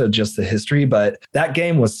and also just the history. But that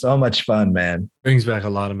game was so much fun, man. Brings back a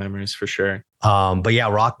lot of memories for sure. But yeah,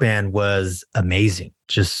 Rock Band was amazing.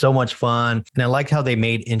 Just so much fun. And I liked how they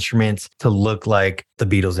made instruments to look like the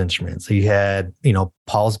Beatles instruments. So you had,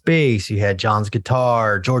 Paul's bass, you had John's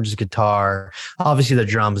guitar, George's guitar. Obviously the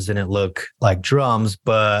drums didn't look like drums,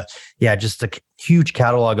 but yeah, just a huge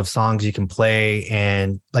catalog of songs you can play.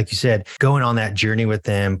 And like you said, going on that journey with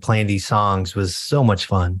them, playing these songs was so much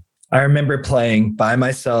fun. I remember playing by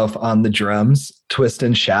myself on the drums, Twist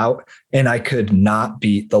and Shout, and I could not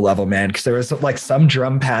beat the level, man, because there was like some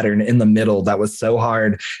drum pattern in the middle that was so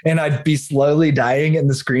hard, and I'd be slowly dying and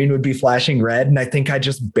the screen would be flashing red, and I think I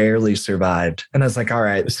just barely survived. And I was like, all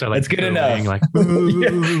right, so, like, it's good enough. Like,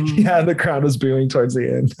 yeah, the crowd was booing towards the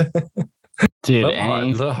end. Dude, a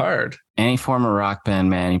little hard. Any form of rock band,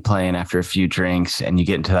 man, you playing after a few drinks and you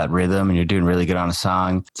get into that rhythm and you're doing really good on a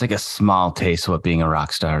song. It's like a small taste of what being a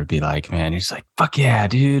rock star would be like, man. You're just like, fuck yeah,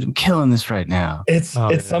 dude, I'm killing this right now. It's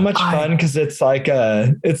so much fun because it's like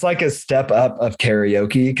a step up of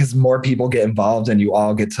karaoke because more people get involved and you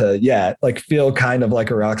all get to feel kind of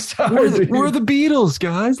like a rock star. We're the Beatles,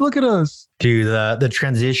 guys. Look at us. Dude, the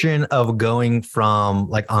transition of going from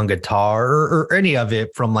like on guitar or any of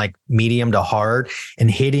it from like medium to hard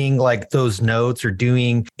and hitting like those notes or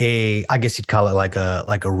doing I guess you'd call it like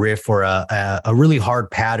a riff or a really hard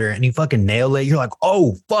pattern and you fucking nail it. You're like,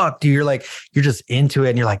 oh fuck, dude. You're just into it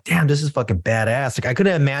and you're like, damn, this is fucking badass. Like I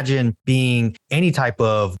couldn't imagine being any type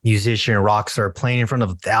of musician or rock star playing in front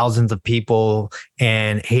of thousands of people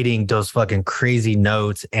and hitting those fucking crazy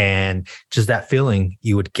notes and just that feeling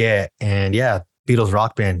you would get. And yeah, Beatles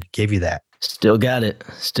Rock Band gave you that. Still got it.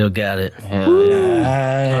 Hell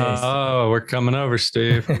yeah. Nice. Oh, we're coming over,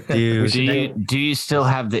 Steve. Dude, do you still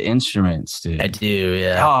have the instruments, dude? I do,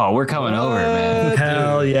 yeah. Oh, we're coming over, man.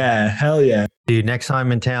 Hell yeah. Dude, next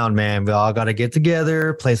time in town, man, we all got to get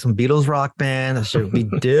together, play some Beatles Rock Band. That shit would be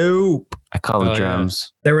dope. I call it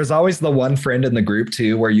drums. There was always the one friend in the group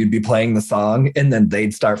too, where you'd be playing the song and then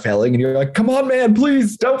they'd start failing and you're like, come on, man,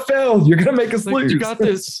 please don't fail. You're going to make us lose. You got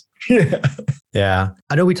this. Yeah. Yeah.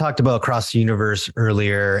 I know we talked about Across the Universe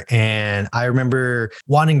earlier, and I remember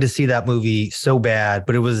wanting to see that movie so bad,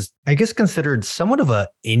 but it was, I guess, considered somewhat of a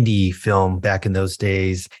indie film back in those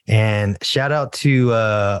days. And shout out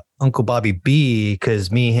to Uncle Bobby B, because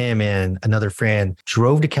me, him, and another friend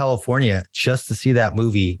drove to California just to see that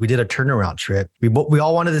movie. We did a turnaround trip. We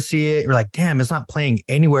all wanted to see it. We're like, damn, it's not playing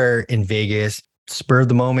anywhere in Vegas. Spur of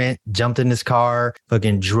the moment, jumped in his car,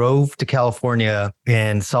 fucking drove to California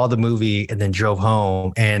and saw the movie and then drove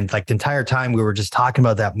home. And like the entire time we were just talking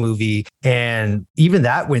about that movie. And even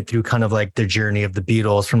that went through kind of like the journey of the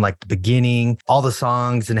Beatles from like the beginning, all the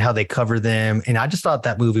songs and how they cover them. And I just thought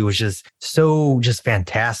that movie was just just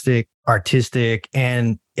fantastic, artistic,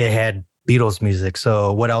 and it had Beatles music.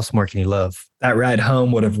 So what else more can you love? That ride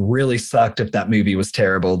home would have really sucked if that movie was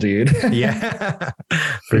terrible, dude. Yeah,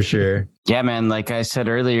 for sure. Yeah, man. Like I said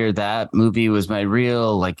earlier, that movie was my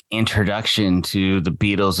real like introduction to the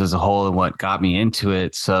Beatles as a whole and what got me into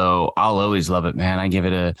it. So I'll always love it, man. I give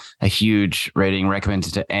it a huge rating, recommend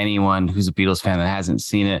it to anyone who's a Beatles fan that hasn't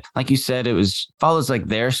seen it. Like you said, it follows like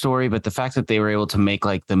their story, but the fact that they were able to make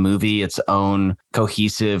like the movie its own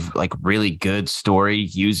cohesive, like really good story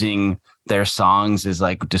using their songs is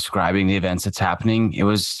like describing the events that's happening. It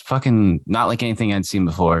was fucking not like anything I'd seen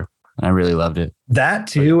before. And I really loved it. That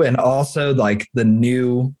too. And also like the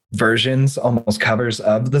new versions, almost covers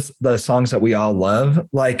of the songs that we all love.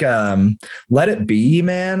 Like Let It Be,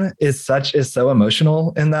 man, is so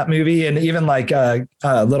emotional in that movie. And even like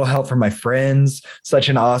Little Help from My Friends, such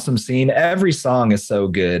an awesome scene. Every song is so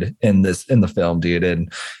good in the film, dude.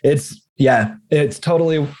 And it's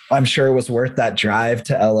totally, I'm sure it was worth that drive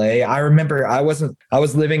to LA. I remember I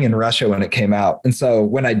was living in Russia when it came out. And so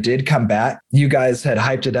when I did come back, you guys had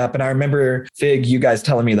hyped it up. And I remember, Fig, you guys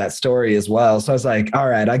telling me that story as well. So I was like, all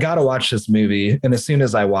right, I got to watch this movie. And as soon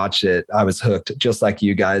as I watched it, I was hooked, just like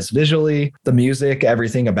you guys. Visually, the music,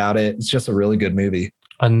 everything about it. It's just a really good movie.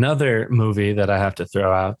 Another movie that I have to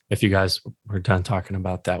throw out, if you guys were done talking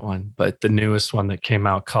about that one, but the newest one that came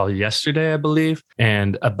out called Yesterday, I believe,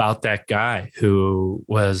 and about that guy who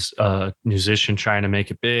was a musician trying to make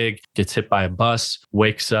it big, gets hit by a bus,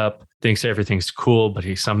 wakes up, thinks everything's cool, but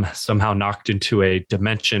he somehow knocked into a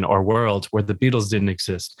dimension or world where the Beatles didn't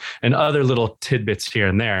exist, and other little tidbits here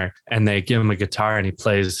and there. And they give him a guitar and he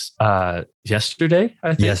plays Yesterday,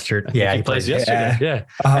 I think. He plays Yesterday. Yeah.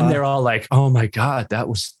 And they're all like, oh my God, that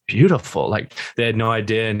was beautiful. Like they had no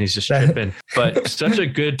idea, and he's just tripping. But such a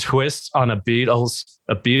good twist on a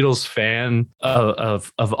Beatles fan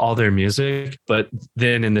of all their music. But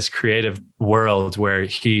then in this creative world where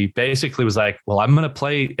he basically was like, well, I'm going to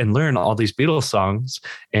play and learn all these Beatles songs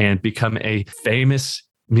and become a famous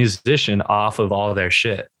musician off of all their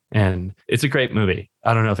shit. And it's a great movie.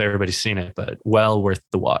 I don't know if everybody's seen it, but well worth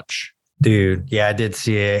the watch. Dude, yeah, I did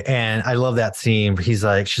see it. And I love that scene where she's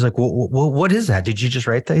like, what is that? Did you just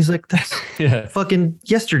write that? He's like, that's fucking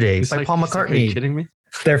Yesterday. It's by Paul McCartney. Like, are you kidding me?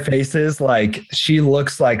 Their faces, like she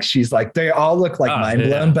looks like she's like, they all look like mind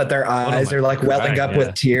blown, but their eyes are like welling up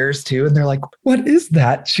with tears too. And they're like, what is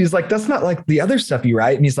that? She's like, that's not like the other stuff you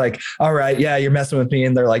write. And he's like, all right, yeah, you're messing with me.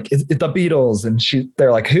 And they're like, it's the Beatles. And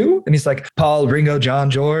they're like, who? And he's like, Paul, Ringo,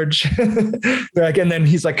 John, George. They're like, and then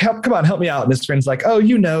he's like, come on, help me out. And his friend's like, oh,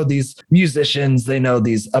 you know, these musicians, they know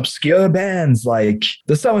these obscure bands like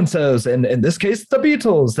the so-and-sos, and in this case, the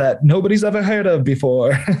Beatles that nobody's ever heard of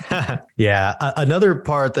before. Yeah. Another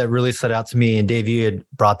part that really stood out to me, and Dave, you had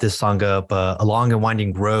brought this song up, A Long and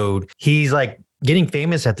Winding Road. He's like getting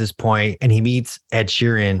famous at this point, and he meets Ed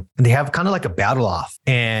Sheeran, and they have kind of like a battle off.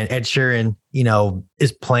 And Ed Sheeran,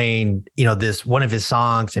 is playing, this one of his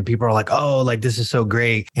songs, and people are like, oh, like this is so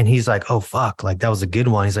great. And he's like, oh, fuck, like that was a good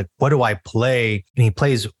one. He's like, what do I play? And he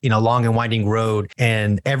plays, Long and Winding Road,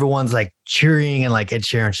 and everyone's like cheering, and like Ed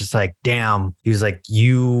Sheeran's just like, damn. He was like,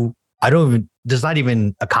 there's not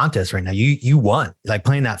even a contest right now. You won, like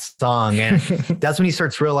playing that song. And that's when he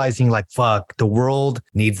starts realizing like, fuck, the world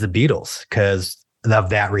needs the Beatles because of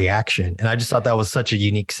that reaction. And I just thought that was such a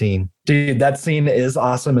unique scene. Dude, that scene is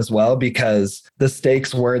awesome as well, because the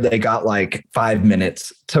stakes were they got like 5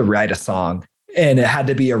 minutes to write a song. And it had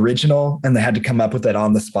to be original, and they had to come up with it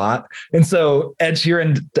on the spot. And so Ed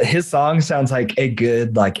Sheeran, his song sounds like a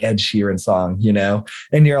good like Ed Sheeran song,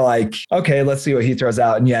 and you're like, okay, let's see what he throws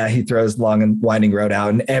out. And yeah, he throws Long and Winding Road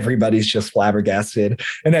out, and everybody's just flabbergasted.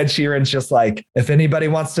 And Ed Sheeran's just like, if anybody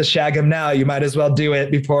wants to shag him now, you might as well do it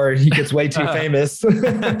before he gets way too famous.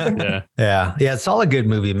 Yeah. It's all a good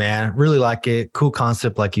movie, man. Really like it. Cool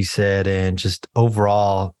concept, like you said, and just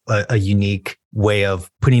overall a unique way of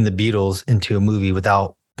putting the Beatles into a movie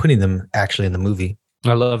without putting them actually in the movie.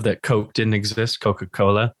 I love that Coke didn't exist,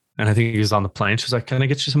 Coca-Cola. And I think he was on the plane. She's like, can I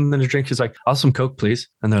get you something to drink? He's like, I'll have some Coke, please.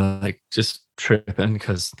 And they're like, just tripping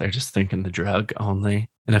because they're just thinking the drug only.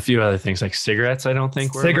 And a few other things like cigarettes, I don't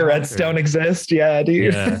think. Cigarettes don't exist. Yeah,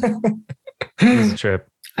 dude. Yeah. It was a trip.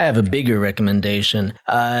 I have a bigger recommendation.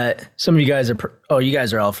 Some of you guys you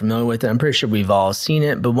guys are all familiar with it. I'm pretty sure we've all seen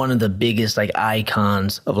it, but one of the biggest like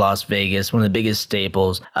icons of Las Vegas, one of the biggest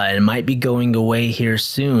staples, and it might be going away here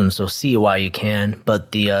soon, so see it while you can.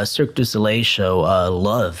 But the Cirque du Soleil show,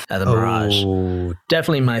 Love at the Mirage. Oh,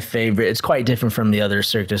 Definitely my favorite. It's quite different from the other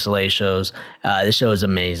Cirque du Soleil shows. This show is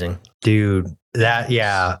amazing. dude, in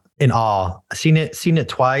awe. I've seen it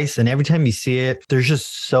twice, and every time you see it, there's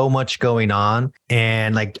just so much going on.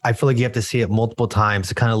 And like I feel like you have to see it multiple times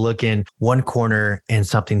to kind of look in one corner and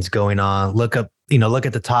something's going on. Look up, look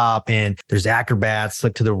at the top and there's acrobats,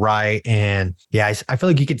 look to the right. And yeah, I feel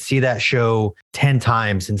like you could see that show 10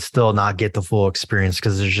 times and still not get the full experience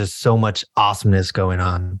because there's just so much awesomeness going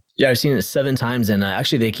on. Yeah, I've seen it 7 times, and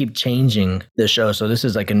actually they keep changing the show. So this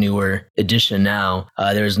is like a newer edition now.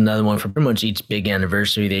 There's another one for pretty much each big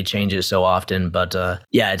anniversary. They change it so often, but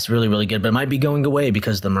yeah, it's really, really good. But it might be going away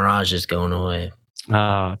because the Mirage is going away.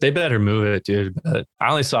 They better move it, dude. But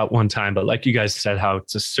I only saw it one time, but like you guys said, how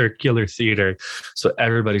it's a circular theater, so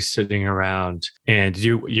everybody's sitting around, and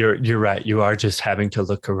you're right. You are just having to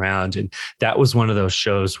look around, and that was one of those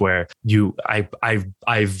shows where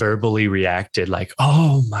I verbally reacted like,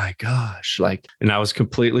 oh my gosh, like, and I was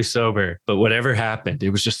completely sober, but whatever happened,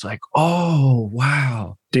 it was just like, oh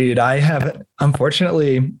wow, dude. I have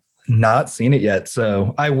unfortunately not seen it yet,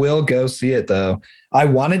 so I will go see it though. I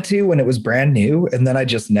wanted to when it was brand new, and then I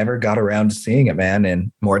just never got around to seeing it, man. And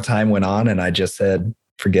more time went on, and I just said,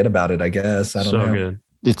 forget about it, I guess. I don't know. Good.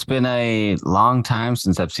 It's been a long time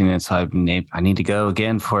since I've seen it, so I need to go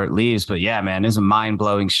again before it leaves. But yeah, man, it was a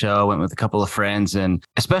mind-blowing show. Went with a couple of friends, and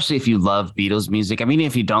especially if you love Beatles music. I mean,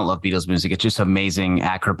 if you don't love Beatles music, it's just amazing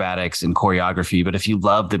acrobatics and choreography. But if you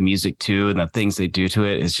love the music too and the things they do to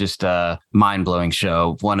it, it's just a mind-blowing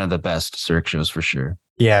show. One of the best Cirque shows for sure.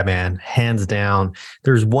 Yeah, man, hands down.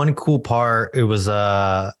 There's one cool part. It was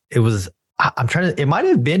it might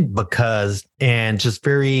have been because, and just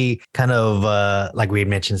very kind of like we had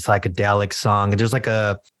mentioned, psychedelic song. And there's like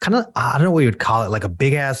a kind of, I don't know what you would call it, like a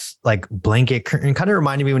big ass like blanket curtain. Kind of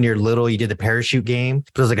reminded me when you're little, you did the parachute game.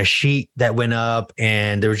 But it was like a sheet that went up,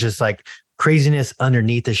 and there was just like craziness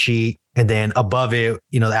underneath the sheet. And then above it,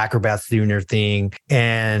 the acrobats doing their thing.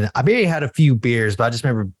 And I maybe had a few beers, but I just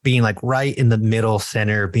remember being like right in the middle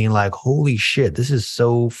center, being like, holy shit, this is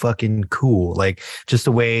so fucking cool. Like just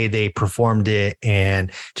the way they performed it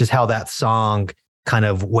and just how that song kind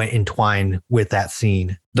of went entwined with that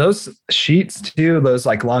scene. Those sheets too, those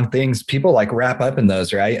like long things, people like wrap up in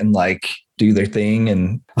those, right? And like do their thing.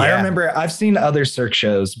 And yeah. I remember I've seen other Cirque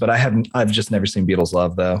shows, but I've just never seen Beatles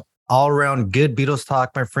Love though. All around good Beatles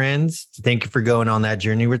talk, my friends. Thank you for going on that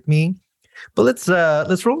journey with me. But let's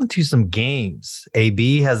roll into some games.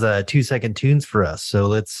 AB has 2-second tunes for us, so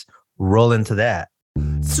let's roll into that.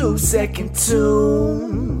 2-second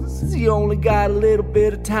tunes. You only got a little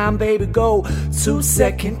bit of time, baby. Go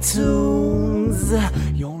 2-second tunes.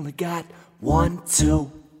 You only got 1,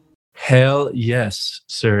 2. Hell yes,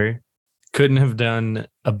 sir. Couldn't have done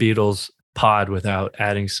a Beatles pod without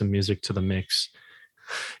adding some music to the mix.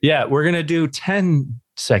 Yeah, we're going to do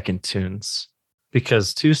 10-second tunes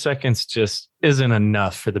because 2 seconds just isn't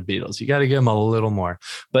enough for the Beatles. You got to give them a little more.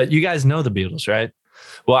 But you guys know the Beatles, right?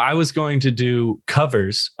 Well, I was going to do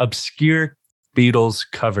covers, obscure Beatles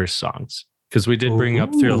cover songs, because we did bring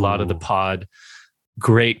up through a lot of the pod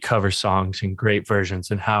great cover songs and great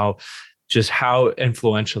versions and how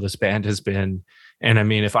influential this band has been. And I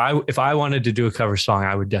mean, if I wanted to do a cover song,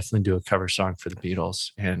 I would definitely do a cover song for the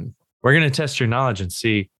Beatles. And we're going to test your knowledge and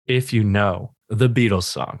see if you know the Beatles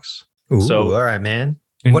songs. Ooh, so, all right, man.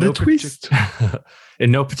 What a twist. In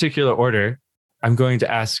no particular order, I'm going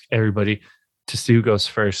to ask everybody to see who goes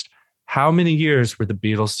first. How many years were the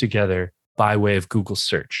Beatles together by way of Google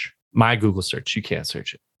search? My Google search. You can't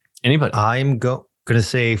search it. Anybody? I'm going to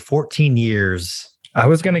say 14 years. I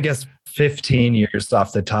was going to guess 15 years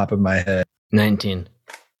off the top of my head. 19.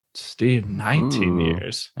 Steve, 19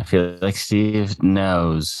 years. I feel like Steve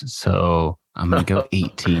knows, so I'm going to go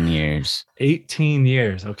 18 years. 18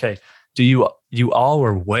 years. Okay. You all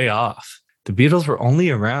were way off. The Beatles were only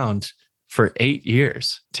around for 8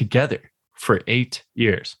 years together for 8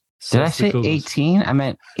 years. Did I say 18? I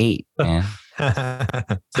meant 8, man.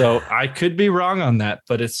 So I could be wrong on that,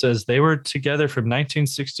 but it says they were together from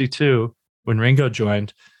 1962 when Ringo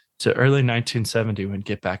joined to early 1970 when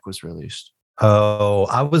Get Back was released. Oh,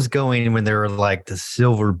 I was going when they were like the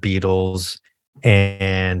Silver Beatles,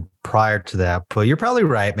 and prior to that. But you're probably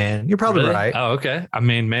right, man. You're probably Really? right. Oh, okay. I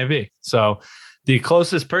mean, maybe. So the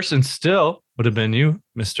closest person still would have been you,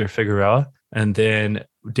 Mr. Figueroa, and then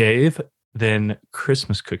Dave, then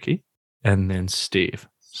Christmas Cookie, and then Steve.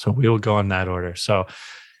 So we will go in that order. So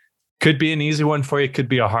could be an easy one for you, could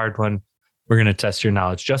be a hard one. We're going to test your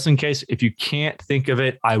knowledge. Just in case, if you can't think of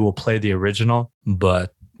it, I will play the original,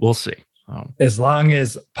 but we'll see. As long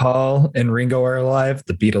as Paul and Ringo are alive,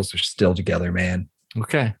 the Beatles are still together, man.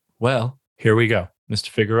 Okay. Well, here we go. Mr.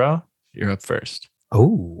 Figueroa, you're up first.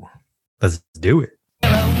 Oh, let's do it.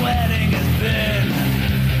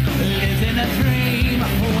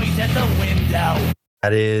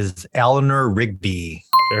 That is Eleanor Rigby.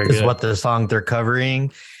 Very Is good. what the song they're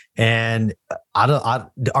covering. And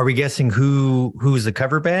are we guessing who's the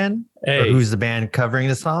cover band? Or Hey, who's the band covering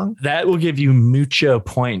the song? that will give you mucho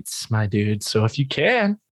points, my dude. So if you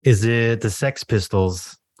can, Is it the Sex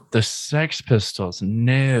Pistols? the Sex Pistols.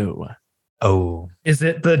 No. Oh. Is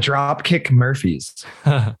it the Dropkick Murphys?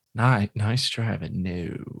 Nice driving.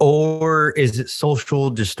 No. Or is it Social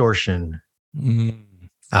Distortion? Mm.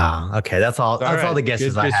 Ah, okay. That's all. That's all right. the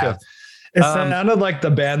guesses Good I show. have. It Um, sounded like the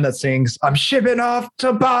band that sings, I'm shipping off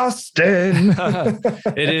to Boston.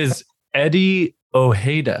 It is Eddie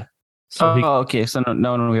Ojeda. So he, Okay. So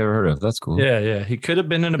no one we ever heard of. That's cool. yeah. He could have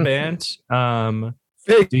been in a band.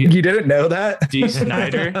 You didn't know that? D.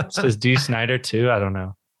 Snyder. It says D. Snyder too. I don't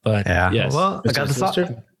know. But Yeah. yes. Well, I got the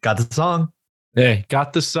song. Got the song. Hey,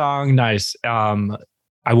 got the song. Nice.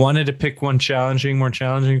 I wanted to pick one more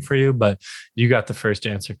challenging for you, but you got the first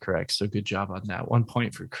answer correct. So good job on that. 1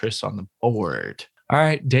 point for Chris on the board. All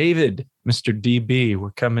right, David, Mr. DB,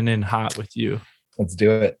 we're coming in hot with you. Let's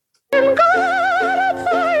do it.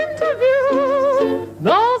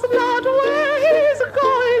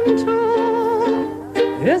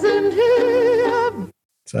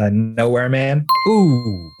 It's Nowhere Man.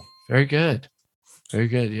 Ooh. Very good. Very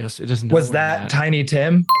good. Yes, it is. Was Nowhere that Man. Tiny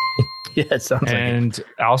Tim? Yeah, it sounds like it. And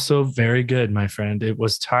also very good, my friend. It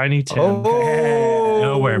was Tiny Tim. Oh,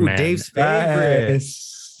 Nowhere Man. Dave's favorite.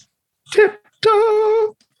 Nice.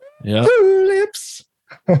 Tiptoe Yeah. tulips.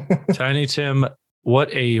 Tiny Tim,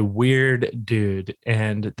 what a weird dude.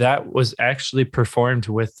 And that was actually performed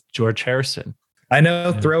with George Harrison. I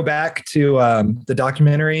know, throwback to the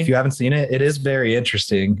documentary. If you haven't seen it, it is very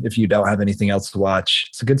interesting if you don't have anything else to watch.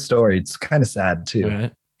 It's a good story. It's kind of sad too.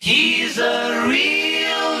 Right? He's a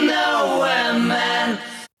real nowhere man.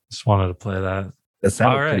 Just wanted to play that. That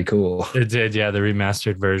sounded All right. pretty cool. It did, yeah, the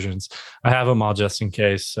remastered versions. I have them all just in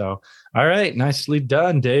case. So, all right, nicely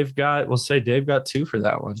done. Dave got 2 for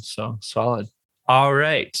that one. So solid. All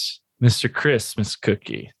right, Mr. Chris, Miss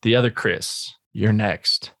Cookie, the other Chris, you're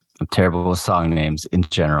next. I'm terrible with song names in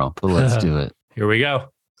general, but let's do it. Here we go.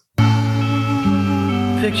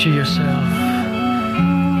 Picture yourself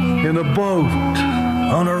in a boat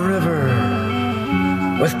on a river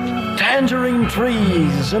with tangerine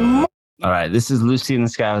trees and All right, this is Lucy in the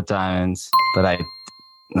Sky with Diamonds, but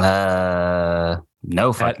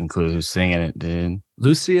no fucking clue who's singing it, dude.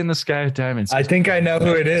 Lucy in the Sky with Diamonds. I think I know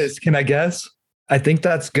who it is. Can I guess? I think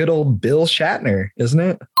that's good old Bill Shatner, isn't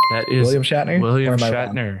it? That is William Shatner? Or William am I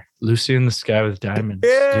wrong? Shatner. Lucy in the Sky with Diamonds.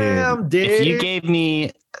 Damn, Dude, if you Dave. gave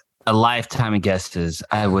me a lifetime of guesses,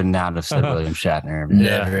 I would not have said William Shatner.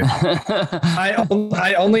 Never.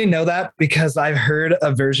 I only know that because I've heard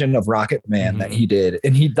a version of Rocket Man that he did,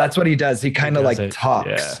 and that's what he does. He kind of does like it, talks.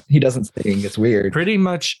 yeah. He doesn't sing. It's weird. Pretty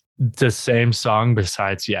much the same song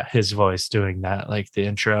besides, his voice doing that, like the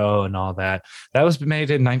intro and all that. That was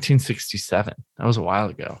made in 1967. That was a while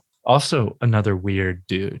ago. Also, another weird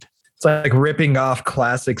dude. It's like ripping off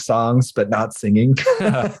classic songs, but not singing.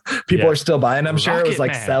 People Yeah. are still buying. I'm sure it was Rocket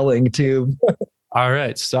like Man. selling too. All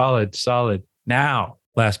right, solid. Now,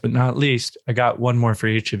 last but not least, I got one more for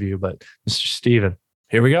each of you, but Mr. Steven,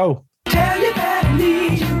 here we go. tell you that I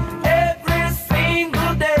need you every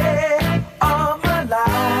single day of my life.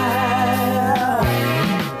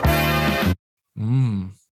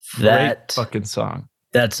 Great That fucking song.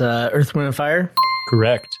 that's Earth, Wind, and Fire,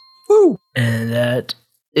 Correct. and that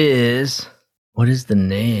is what is the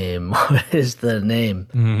name? What is the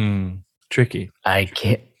name? Tricky. I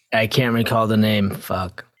can't recall the name.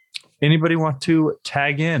 Fuck. Anybody want to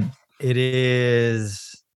tag in? It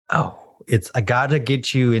is. Oh, it's I Gotta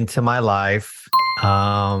Get You Into My Life.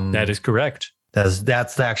 That is correct. that's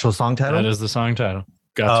the actual song title. That is the song title.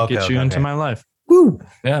 Got to get you into my life. Woo.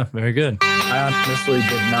 Yeah, very good. I honestly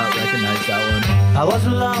did not recognize that one. I was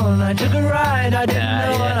alone, I took a ride, I didn't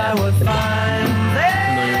know what I would find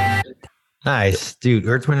there. Nice, dude.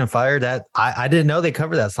 Earth, Wind, and Fire. That I didn't know they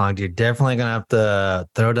covered that song, dude. Definitely gonna have to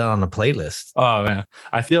throw that on the playlist. Oh man,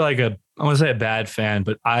 I feel like I want to say a bad fan,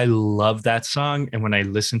 but I love that song. And when I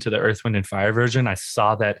listened to the Earth, Wind, and Fire version, I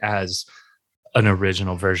saw that as an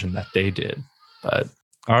original version that they did. But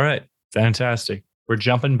all right, fantastic. We're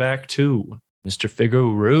jumping back to Mr.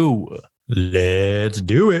 Figaro. Let's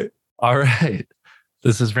do it. All right,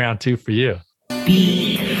 this is round 2 for you.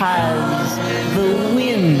 Because the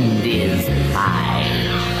wind is high,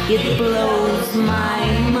 it blows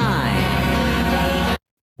my mind.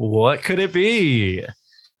 What could it be?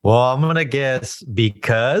 Well, I'm going to guess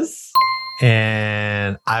because,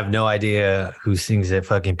 and I have no idea who sings it.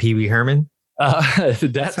 Fucking Pee Wee Herman.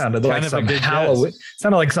 That Sounded kind like of some a good Halloween. guess.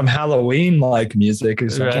 Sounded like some Halloween like music or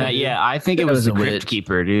something. Right. Yeah, I think it was the Crypt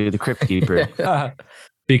Keeper, dude. The Crypt Keeper.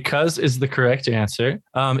 Because is the correct answer.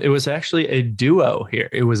 It was actually a duo here.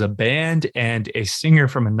 It was a band and a singer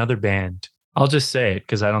from another band. I'll just say it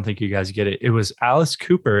because I don't think you guys get it. It was Alice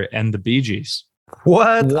Cooper and the Bee Gees.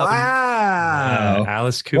 What? Wow.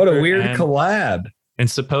 Alice Cooper. What a weird and, collab.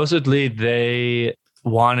 And supposedly they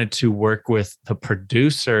wanted to work with the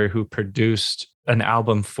producer who produced an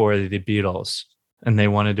album for the Beatles, and they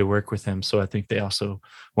wanted to work with him. So I think they also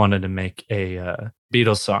wanted to make a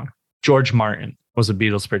Beatles song. George Martin was a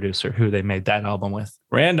Beatles producer who they made that album with.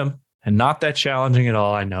 Random and not that challenging at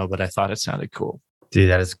all, I know, but I thought it sounded cool. Dude,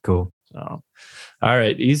 that is cool. So, all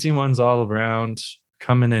right, easy ones all around.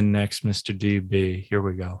 Coming in next, Mr. DB. Here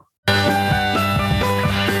we go.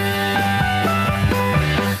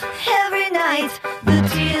 Every night the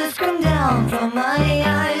tears come down from my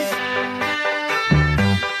eyes.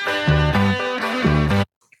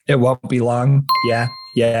 It won't be long. Yeah.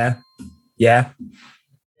 No,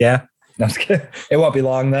 I'm just kidding. It won't be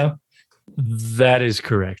long though. That is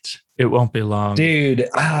correct. It won't be long. Dude,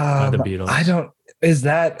 the Beatles. I don't. Is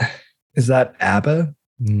that ABBA?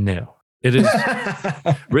 No. It is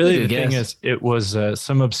really the Good thing guess. is it was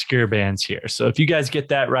some obscure bands here. So if you guys get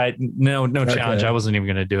that right, no Okay. challenge. I wasn't even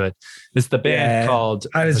going to do it. It's the band Yeah, called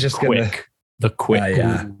I was The just Quick. The Quick.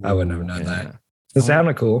 Yeah, I wouldn't have known Yeah. that. It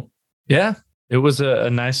sounded cool. Yeah, it was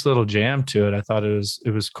a nice little jam to it. I thought it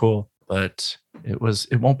was cool, but it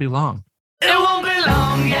won't be long. It won't be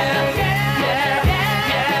long, yeah.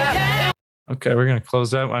 Okay, we're gonna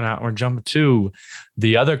close that one out. We're jumping to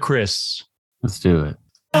the other Chris. Let's do it.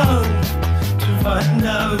 To find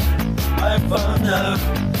out, I found out.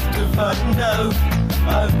 To find out,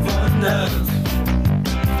 I found out.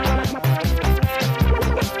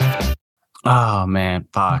 Oh man,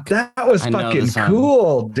 fuck. That was I know fucking the song.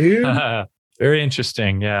 cool, dude. Very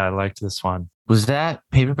interesting. Yeah, I liked this one. Was that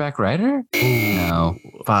Paperback Writer? No.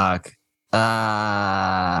 Fuck.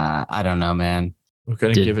 I don't know, man. We're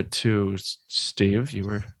gonna Did- give it to Steve. You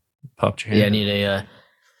were popped your Yeah, hand.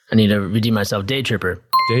 I need to redeem myself. Day Tripper.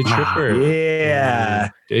 Day Tripper. Yeah.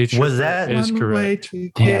 Day Tripper Was that is One correct. way to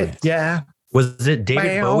Damn get- it. Yeah. Was it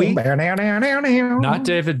David Bowie? Not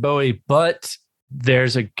David Bowie, but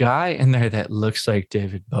there's a guy in there that looks like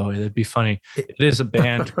David Bowie. That'd be funny. It is a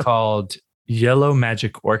band called Yellow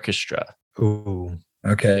Magic Orchestra. Ooh.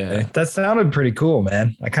 Okay. Yeah. That sounded pretty cool,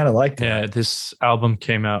 man. I kind of liked it. Yeah, this album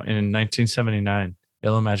came out in 1979,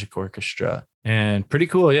 Yellow Magic Orchestra. And pretty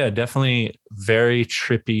cool. Yeah, definitely very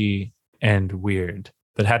trippy and weird,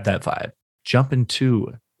 but had that vibe. Jumping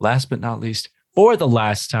to, last but not least, for the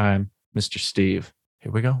last time, Mr. Steve.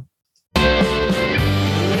 Here we go.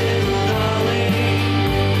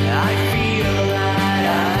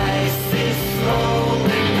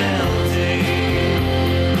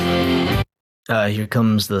 Here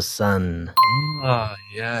comes the sun. Ah,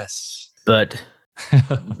 yes. But I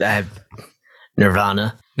have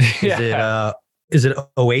Nirvana. Is it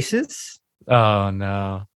Oasis? Oh,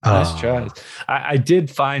 no. Nice Oh. tries. I did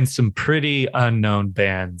find some pretty unknown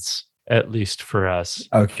bands, at least for us.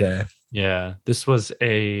 Okay. Yeah, this was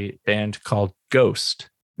a band called Ghost.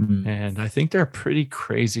 Mm. And I think they're a pretty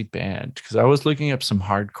crazy band because I was looking up some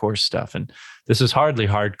hardcore stuff, and this is hardly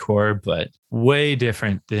hardcore, but way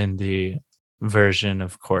different than the version,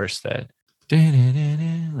 of course, that.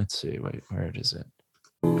 Let's see, wait, where is it?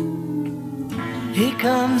 Here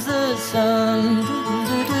comes the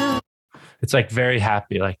sun. It's like very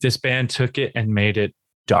happy. Like this band took it and made it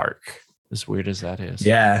dark, as weird as that is.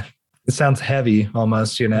 Yeah. It sounds heavy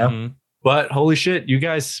almost, you know? Mhm. But holy shit, you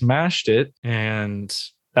guys smashed it, and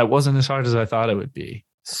that wasn't as hard as I thought it would be.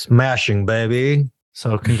 Smashing, baby.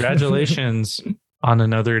 So congratulations on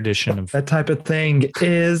another edition of. That type of thing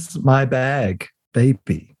is my bag,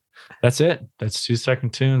 baby. That's it. That's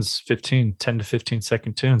 2-second tunes, 10 to 15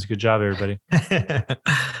 second tunes. Good job, everybody.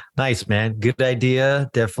 Nice, man. Good idea.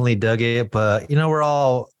 Definitely dug it. But, we're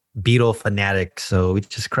all Beatle fanatics, so we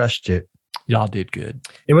just crushed it. Y'all did good.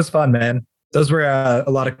 It was fun, man. Those were a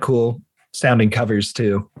lot of cool sounding covers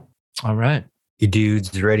too. All right. You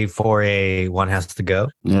dudes ready for a one has to go?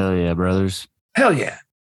 Hell yeah, brothers. Hell yeah.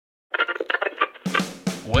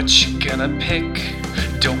 What you gonna pick?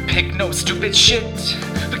 Don't pick no stupid shit,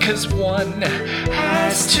 because one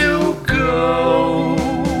has to go.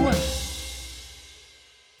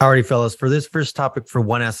 Alrighty, fellas, for this first topic for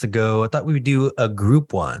One Has to Go, I thought we would do a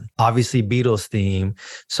group one, obviously Beatles theme.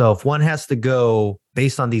 So if one has to go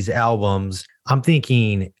based on these albums, I'm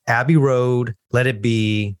thinking Abbey Road, Let It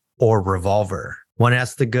Be, or Revolver. One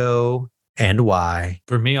has to go, and why?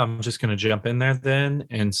 For me, I'm just going to jump in there then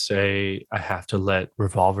and say I have to let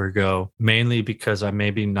Revolver go, mainly because I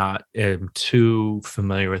maybe not am too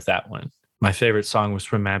familiar with that one. My favorite song was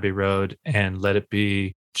from Abbey Road, and Let It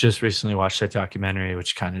Be. Just recently watched that documentary,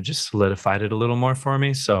 which kind of just solidified it a little more for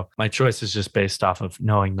me. So my choice is just based off of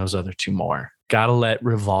knowing those other two more. Gotta let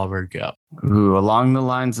Revolver go. Ooh, along the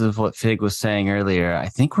lines of what Fig was saying earlier, I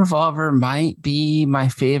think Revolver might be my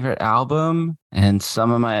favorite album, and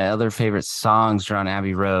some of my other favorite songs are on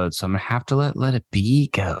Abbey Road. So I'm going to have to let It Be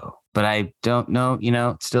go. But I don't know,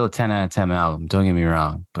 it's still a 10 out of 10 album. Don't get me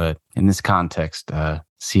wrong. But in this context,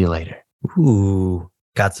 see you later. Ooh,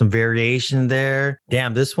 got some variation there.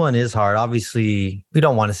 Damn, this one is hard. Obviously, we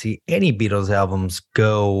don't want to see any Beatles albums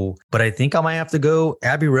go, but I think I might have to go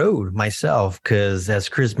Abbey Road myself, because as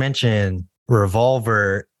Chris mentioned,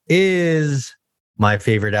 Revolver is my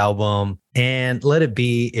favorite album, and Let It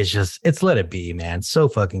Be is it's Let It Be, man. So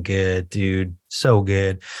fucking good, dude. So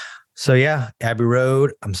good. So yeah, Abbey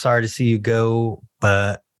Road, I'm sorry to see you go,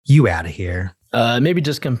 but you out of here. Maybe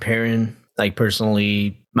just comparing, like,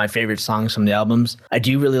 personally, my favorite songs from the albums. I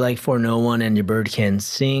do really like For No One and Your Bird Can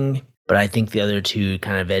Sing, but I think the other two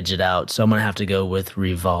kind of edge it out. So I'm going to have to go with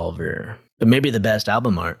Revolver. But maybe the best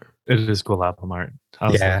album art. It is cool album art. I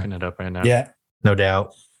was looking it up right now. Yeah. No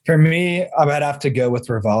doubt. For me, I might have to go with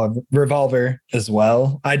Revolver as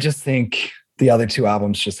well. I just think the other two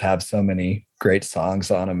albums just have so many great songs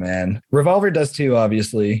on them, man. Revolver does too,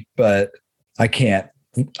 obviously, but I can't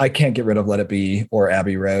get rid of Let It Be or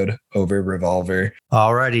Abbey Road over Revolver.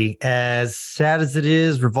 Alrighty. As sad as it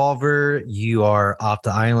is, Revolver, you are off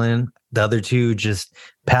the island. The other two just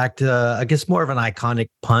packed, I guess, more of an iconic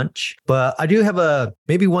punch. But I do have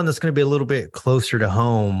maybe one that's going to be a little bit closer to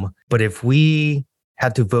home. But if we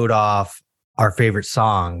had to vote off our favorite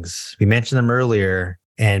songs, we mentioned them earlier,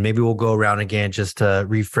 and maybe we'll go around again just to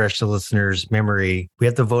refresh the listener's memory. We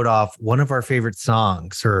have to vote off one of our favorite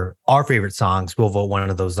songs, or our favorite songs. We'll vote one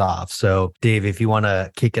of those off. So, Dave, if you want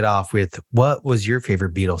to kick it off with, what was your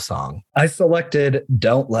favorite Beatles song? I selected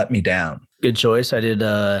Don't Let Me Down. Good choice. I did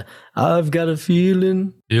I've Got a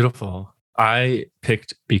Feeling. Beautiful. I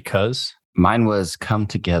picked Because. Mine was Come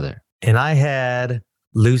Together. And I had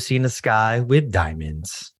Lucy in the Sky with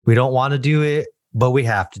Diamonds. We don't want to do it, but we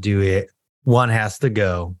have to do it. One has to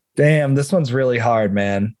go. Damn, this one's really hard,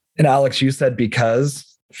 man. And Alex, you said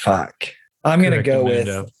Because. Fuck. I have to go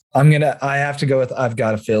with I've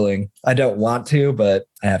Got a Feeling. I don't want to, but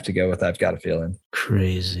I have to go with I've Got a Feeling.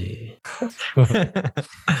 Crazy.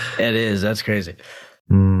 It is. That's crazy.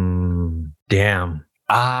 Damn.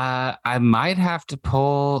 I might have to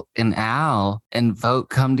pull an Al and vote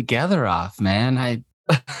Come Together off, man.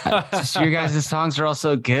 Just your guys' songs are all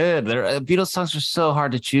so good. Beatles songs are so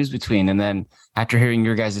hard to choose between. And then after hearing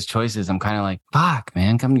your guys' choices, I'm kind of like, fuck,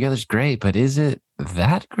 man, Come Together's great, but is it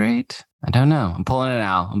that great? I don't know. I'm pulling it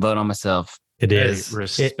out. I'm voting on myself. It is.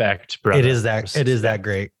 Respect, brother. It is that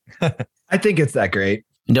great. I think it's that great.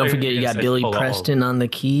 And don't forget, you got Billy Preston on the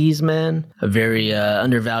keys, man. A very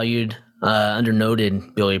undervalued,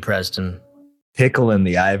 undernoted Billy Preston. Pickle in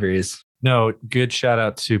the Ivories. No, good shout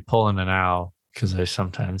out to pulling an owl, because I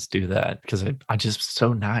sometimes do that because I just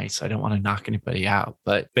so nice. I don't want to knock anybody out.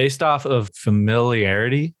 But based off of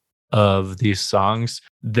familiarity of these songs,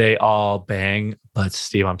 they all bang. But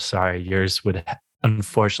Steve, I'm sorry, yours would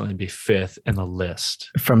unfortunately be fifth in the list.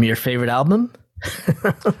 From your favorite album?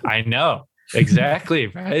 I know. Exactly,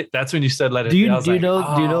 right? That's when you said Let It Do Be. you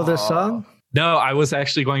know the song? No, I was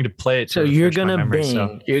actually going to play it. So you're gonna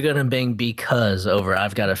bang Because over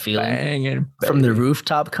I've Got a Feeling from the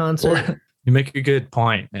rooftop concert. You make a good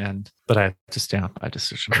point, man. But I have to stand by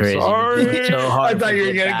decision. Crazy. So hard. I thought you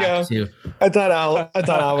were gonna go. I thought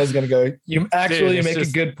I was gonna go. You actually make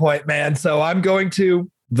a good point, man. So I'm going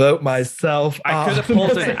to vote myself off. I could have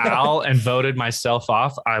pulled an owl and voted myself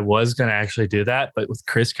off. I was going to actually do that. But with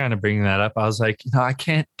Chris kind of bringing that up, I was like, I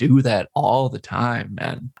can't do that all the time,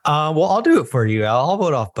 man. Well, I'll do it for you. I'll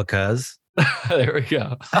vote off Because. There we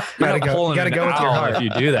go. Gotta go with your heart. If you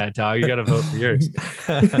do that, dog, you got to vote for yours.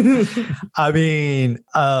 I mean,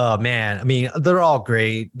 oh man. I mean, they're all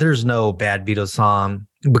great. There's no bad Beatles song.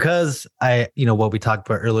 because what we talked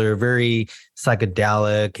about earlier, very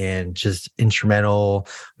psychedelic and just instrumental.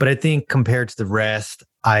 But I think compared to the rest,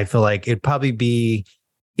 I feel like it'd probably be,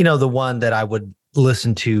 the one that I would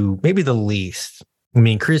listen to maybe the least. I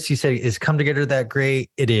mean, Chris, you said, is Come Together that great?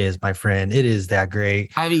 It is, my friend. It is that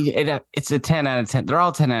great. I mean, it's a 10 out of 10. They're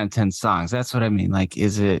all 10 out of 10 songs. That's what I mean. Like,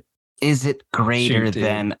 is it greater Shoot, dude.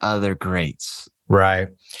 than other greats? Right.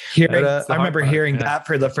 I remember hearing that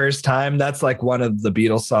for the first time. That's like one of the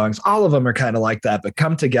Beatles songs. All of them are kind of like that, but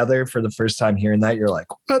Come Together, for the first time hearing that, you're like,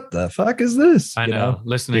 what the fuck is this? I know.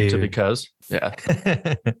 Listening to Because. Yeah.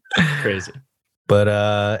 Crazy. But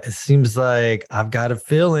it seems like I've got a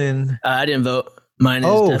feeling. I didn't vote. Mine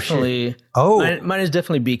is definitely. Shit. Oh, mine is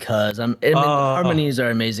definitely Because. Harmonies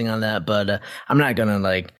are amazing on that, but I'm not gonna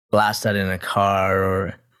like blast that in a car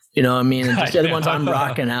or what I mean. And just the other ones I'm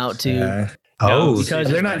rocking out to. Yeah. Because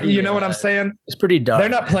they're not. You know what I'm saying? It's pretty dark. They're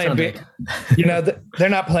not playing. They're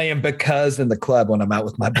not playing Because in the club when I'm out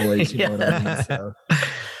with my boys. You know what I mean?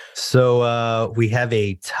 So we have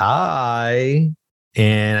a tie.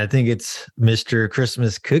 And I think it's Mr.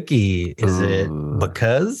 Christmas Cookie. Is it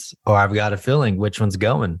Because, or I've got a feeling? Which one's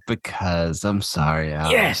going? Because. I'm sorry, Al.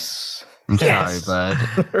 Yes. I'm sorry, bud.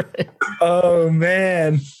 Oh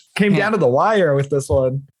man, came down to the wire with this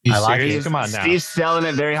one. You I like serious? it. Come on now. Steve's selling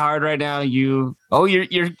it very hard right now. You're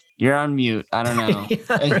on mute. I don't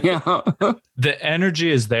know. The energy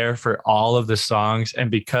is there for all of the songs, and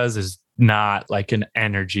Because is not like an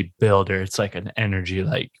energy builder. It's like an energy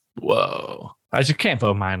like, whoa. I just can't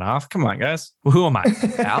vote mine off. Come on, guys. Well, who am I?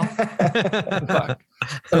 Al? Fuck.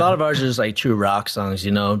 A lot of ours are just like true rock songs,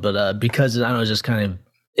 but Because I don't know, it's just kind of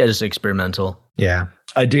just experimental. Yeah.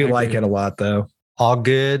 I do like it a lot though. All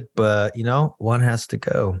good, but one has to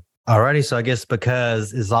go. Alrighty, so I guess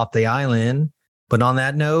Because is off the island. But on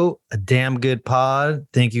that note, a damn good pod.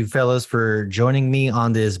 Thank you, fellas, for joining me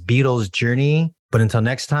on this Beatles journey. But until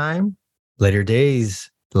next time, later days,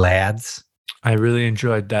 lads. I really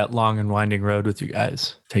enjoyed that long and winding road with you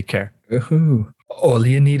guys. Take care. Ooh. All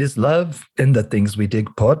you need is love in the Things We Dig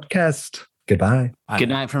podcast. Goodbye. Good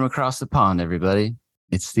night from across the pond, everybody.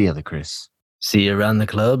 It's the other Chris. See you around the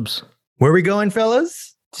clubs. Where are we going,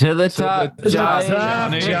 fellas? To the top,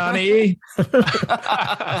 Johnny.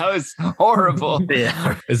 That was horrible.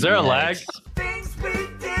 Yeah. Is there a lag? Things we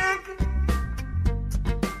dig.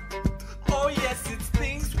 Oh yes, it's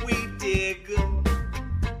things we dig.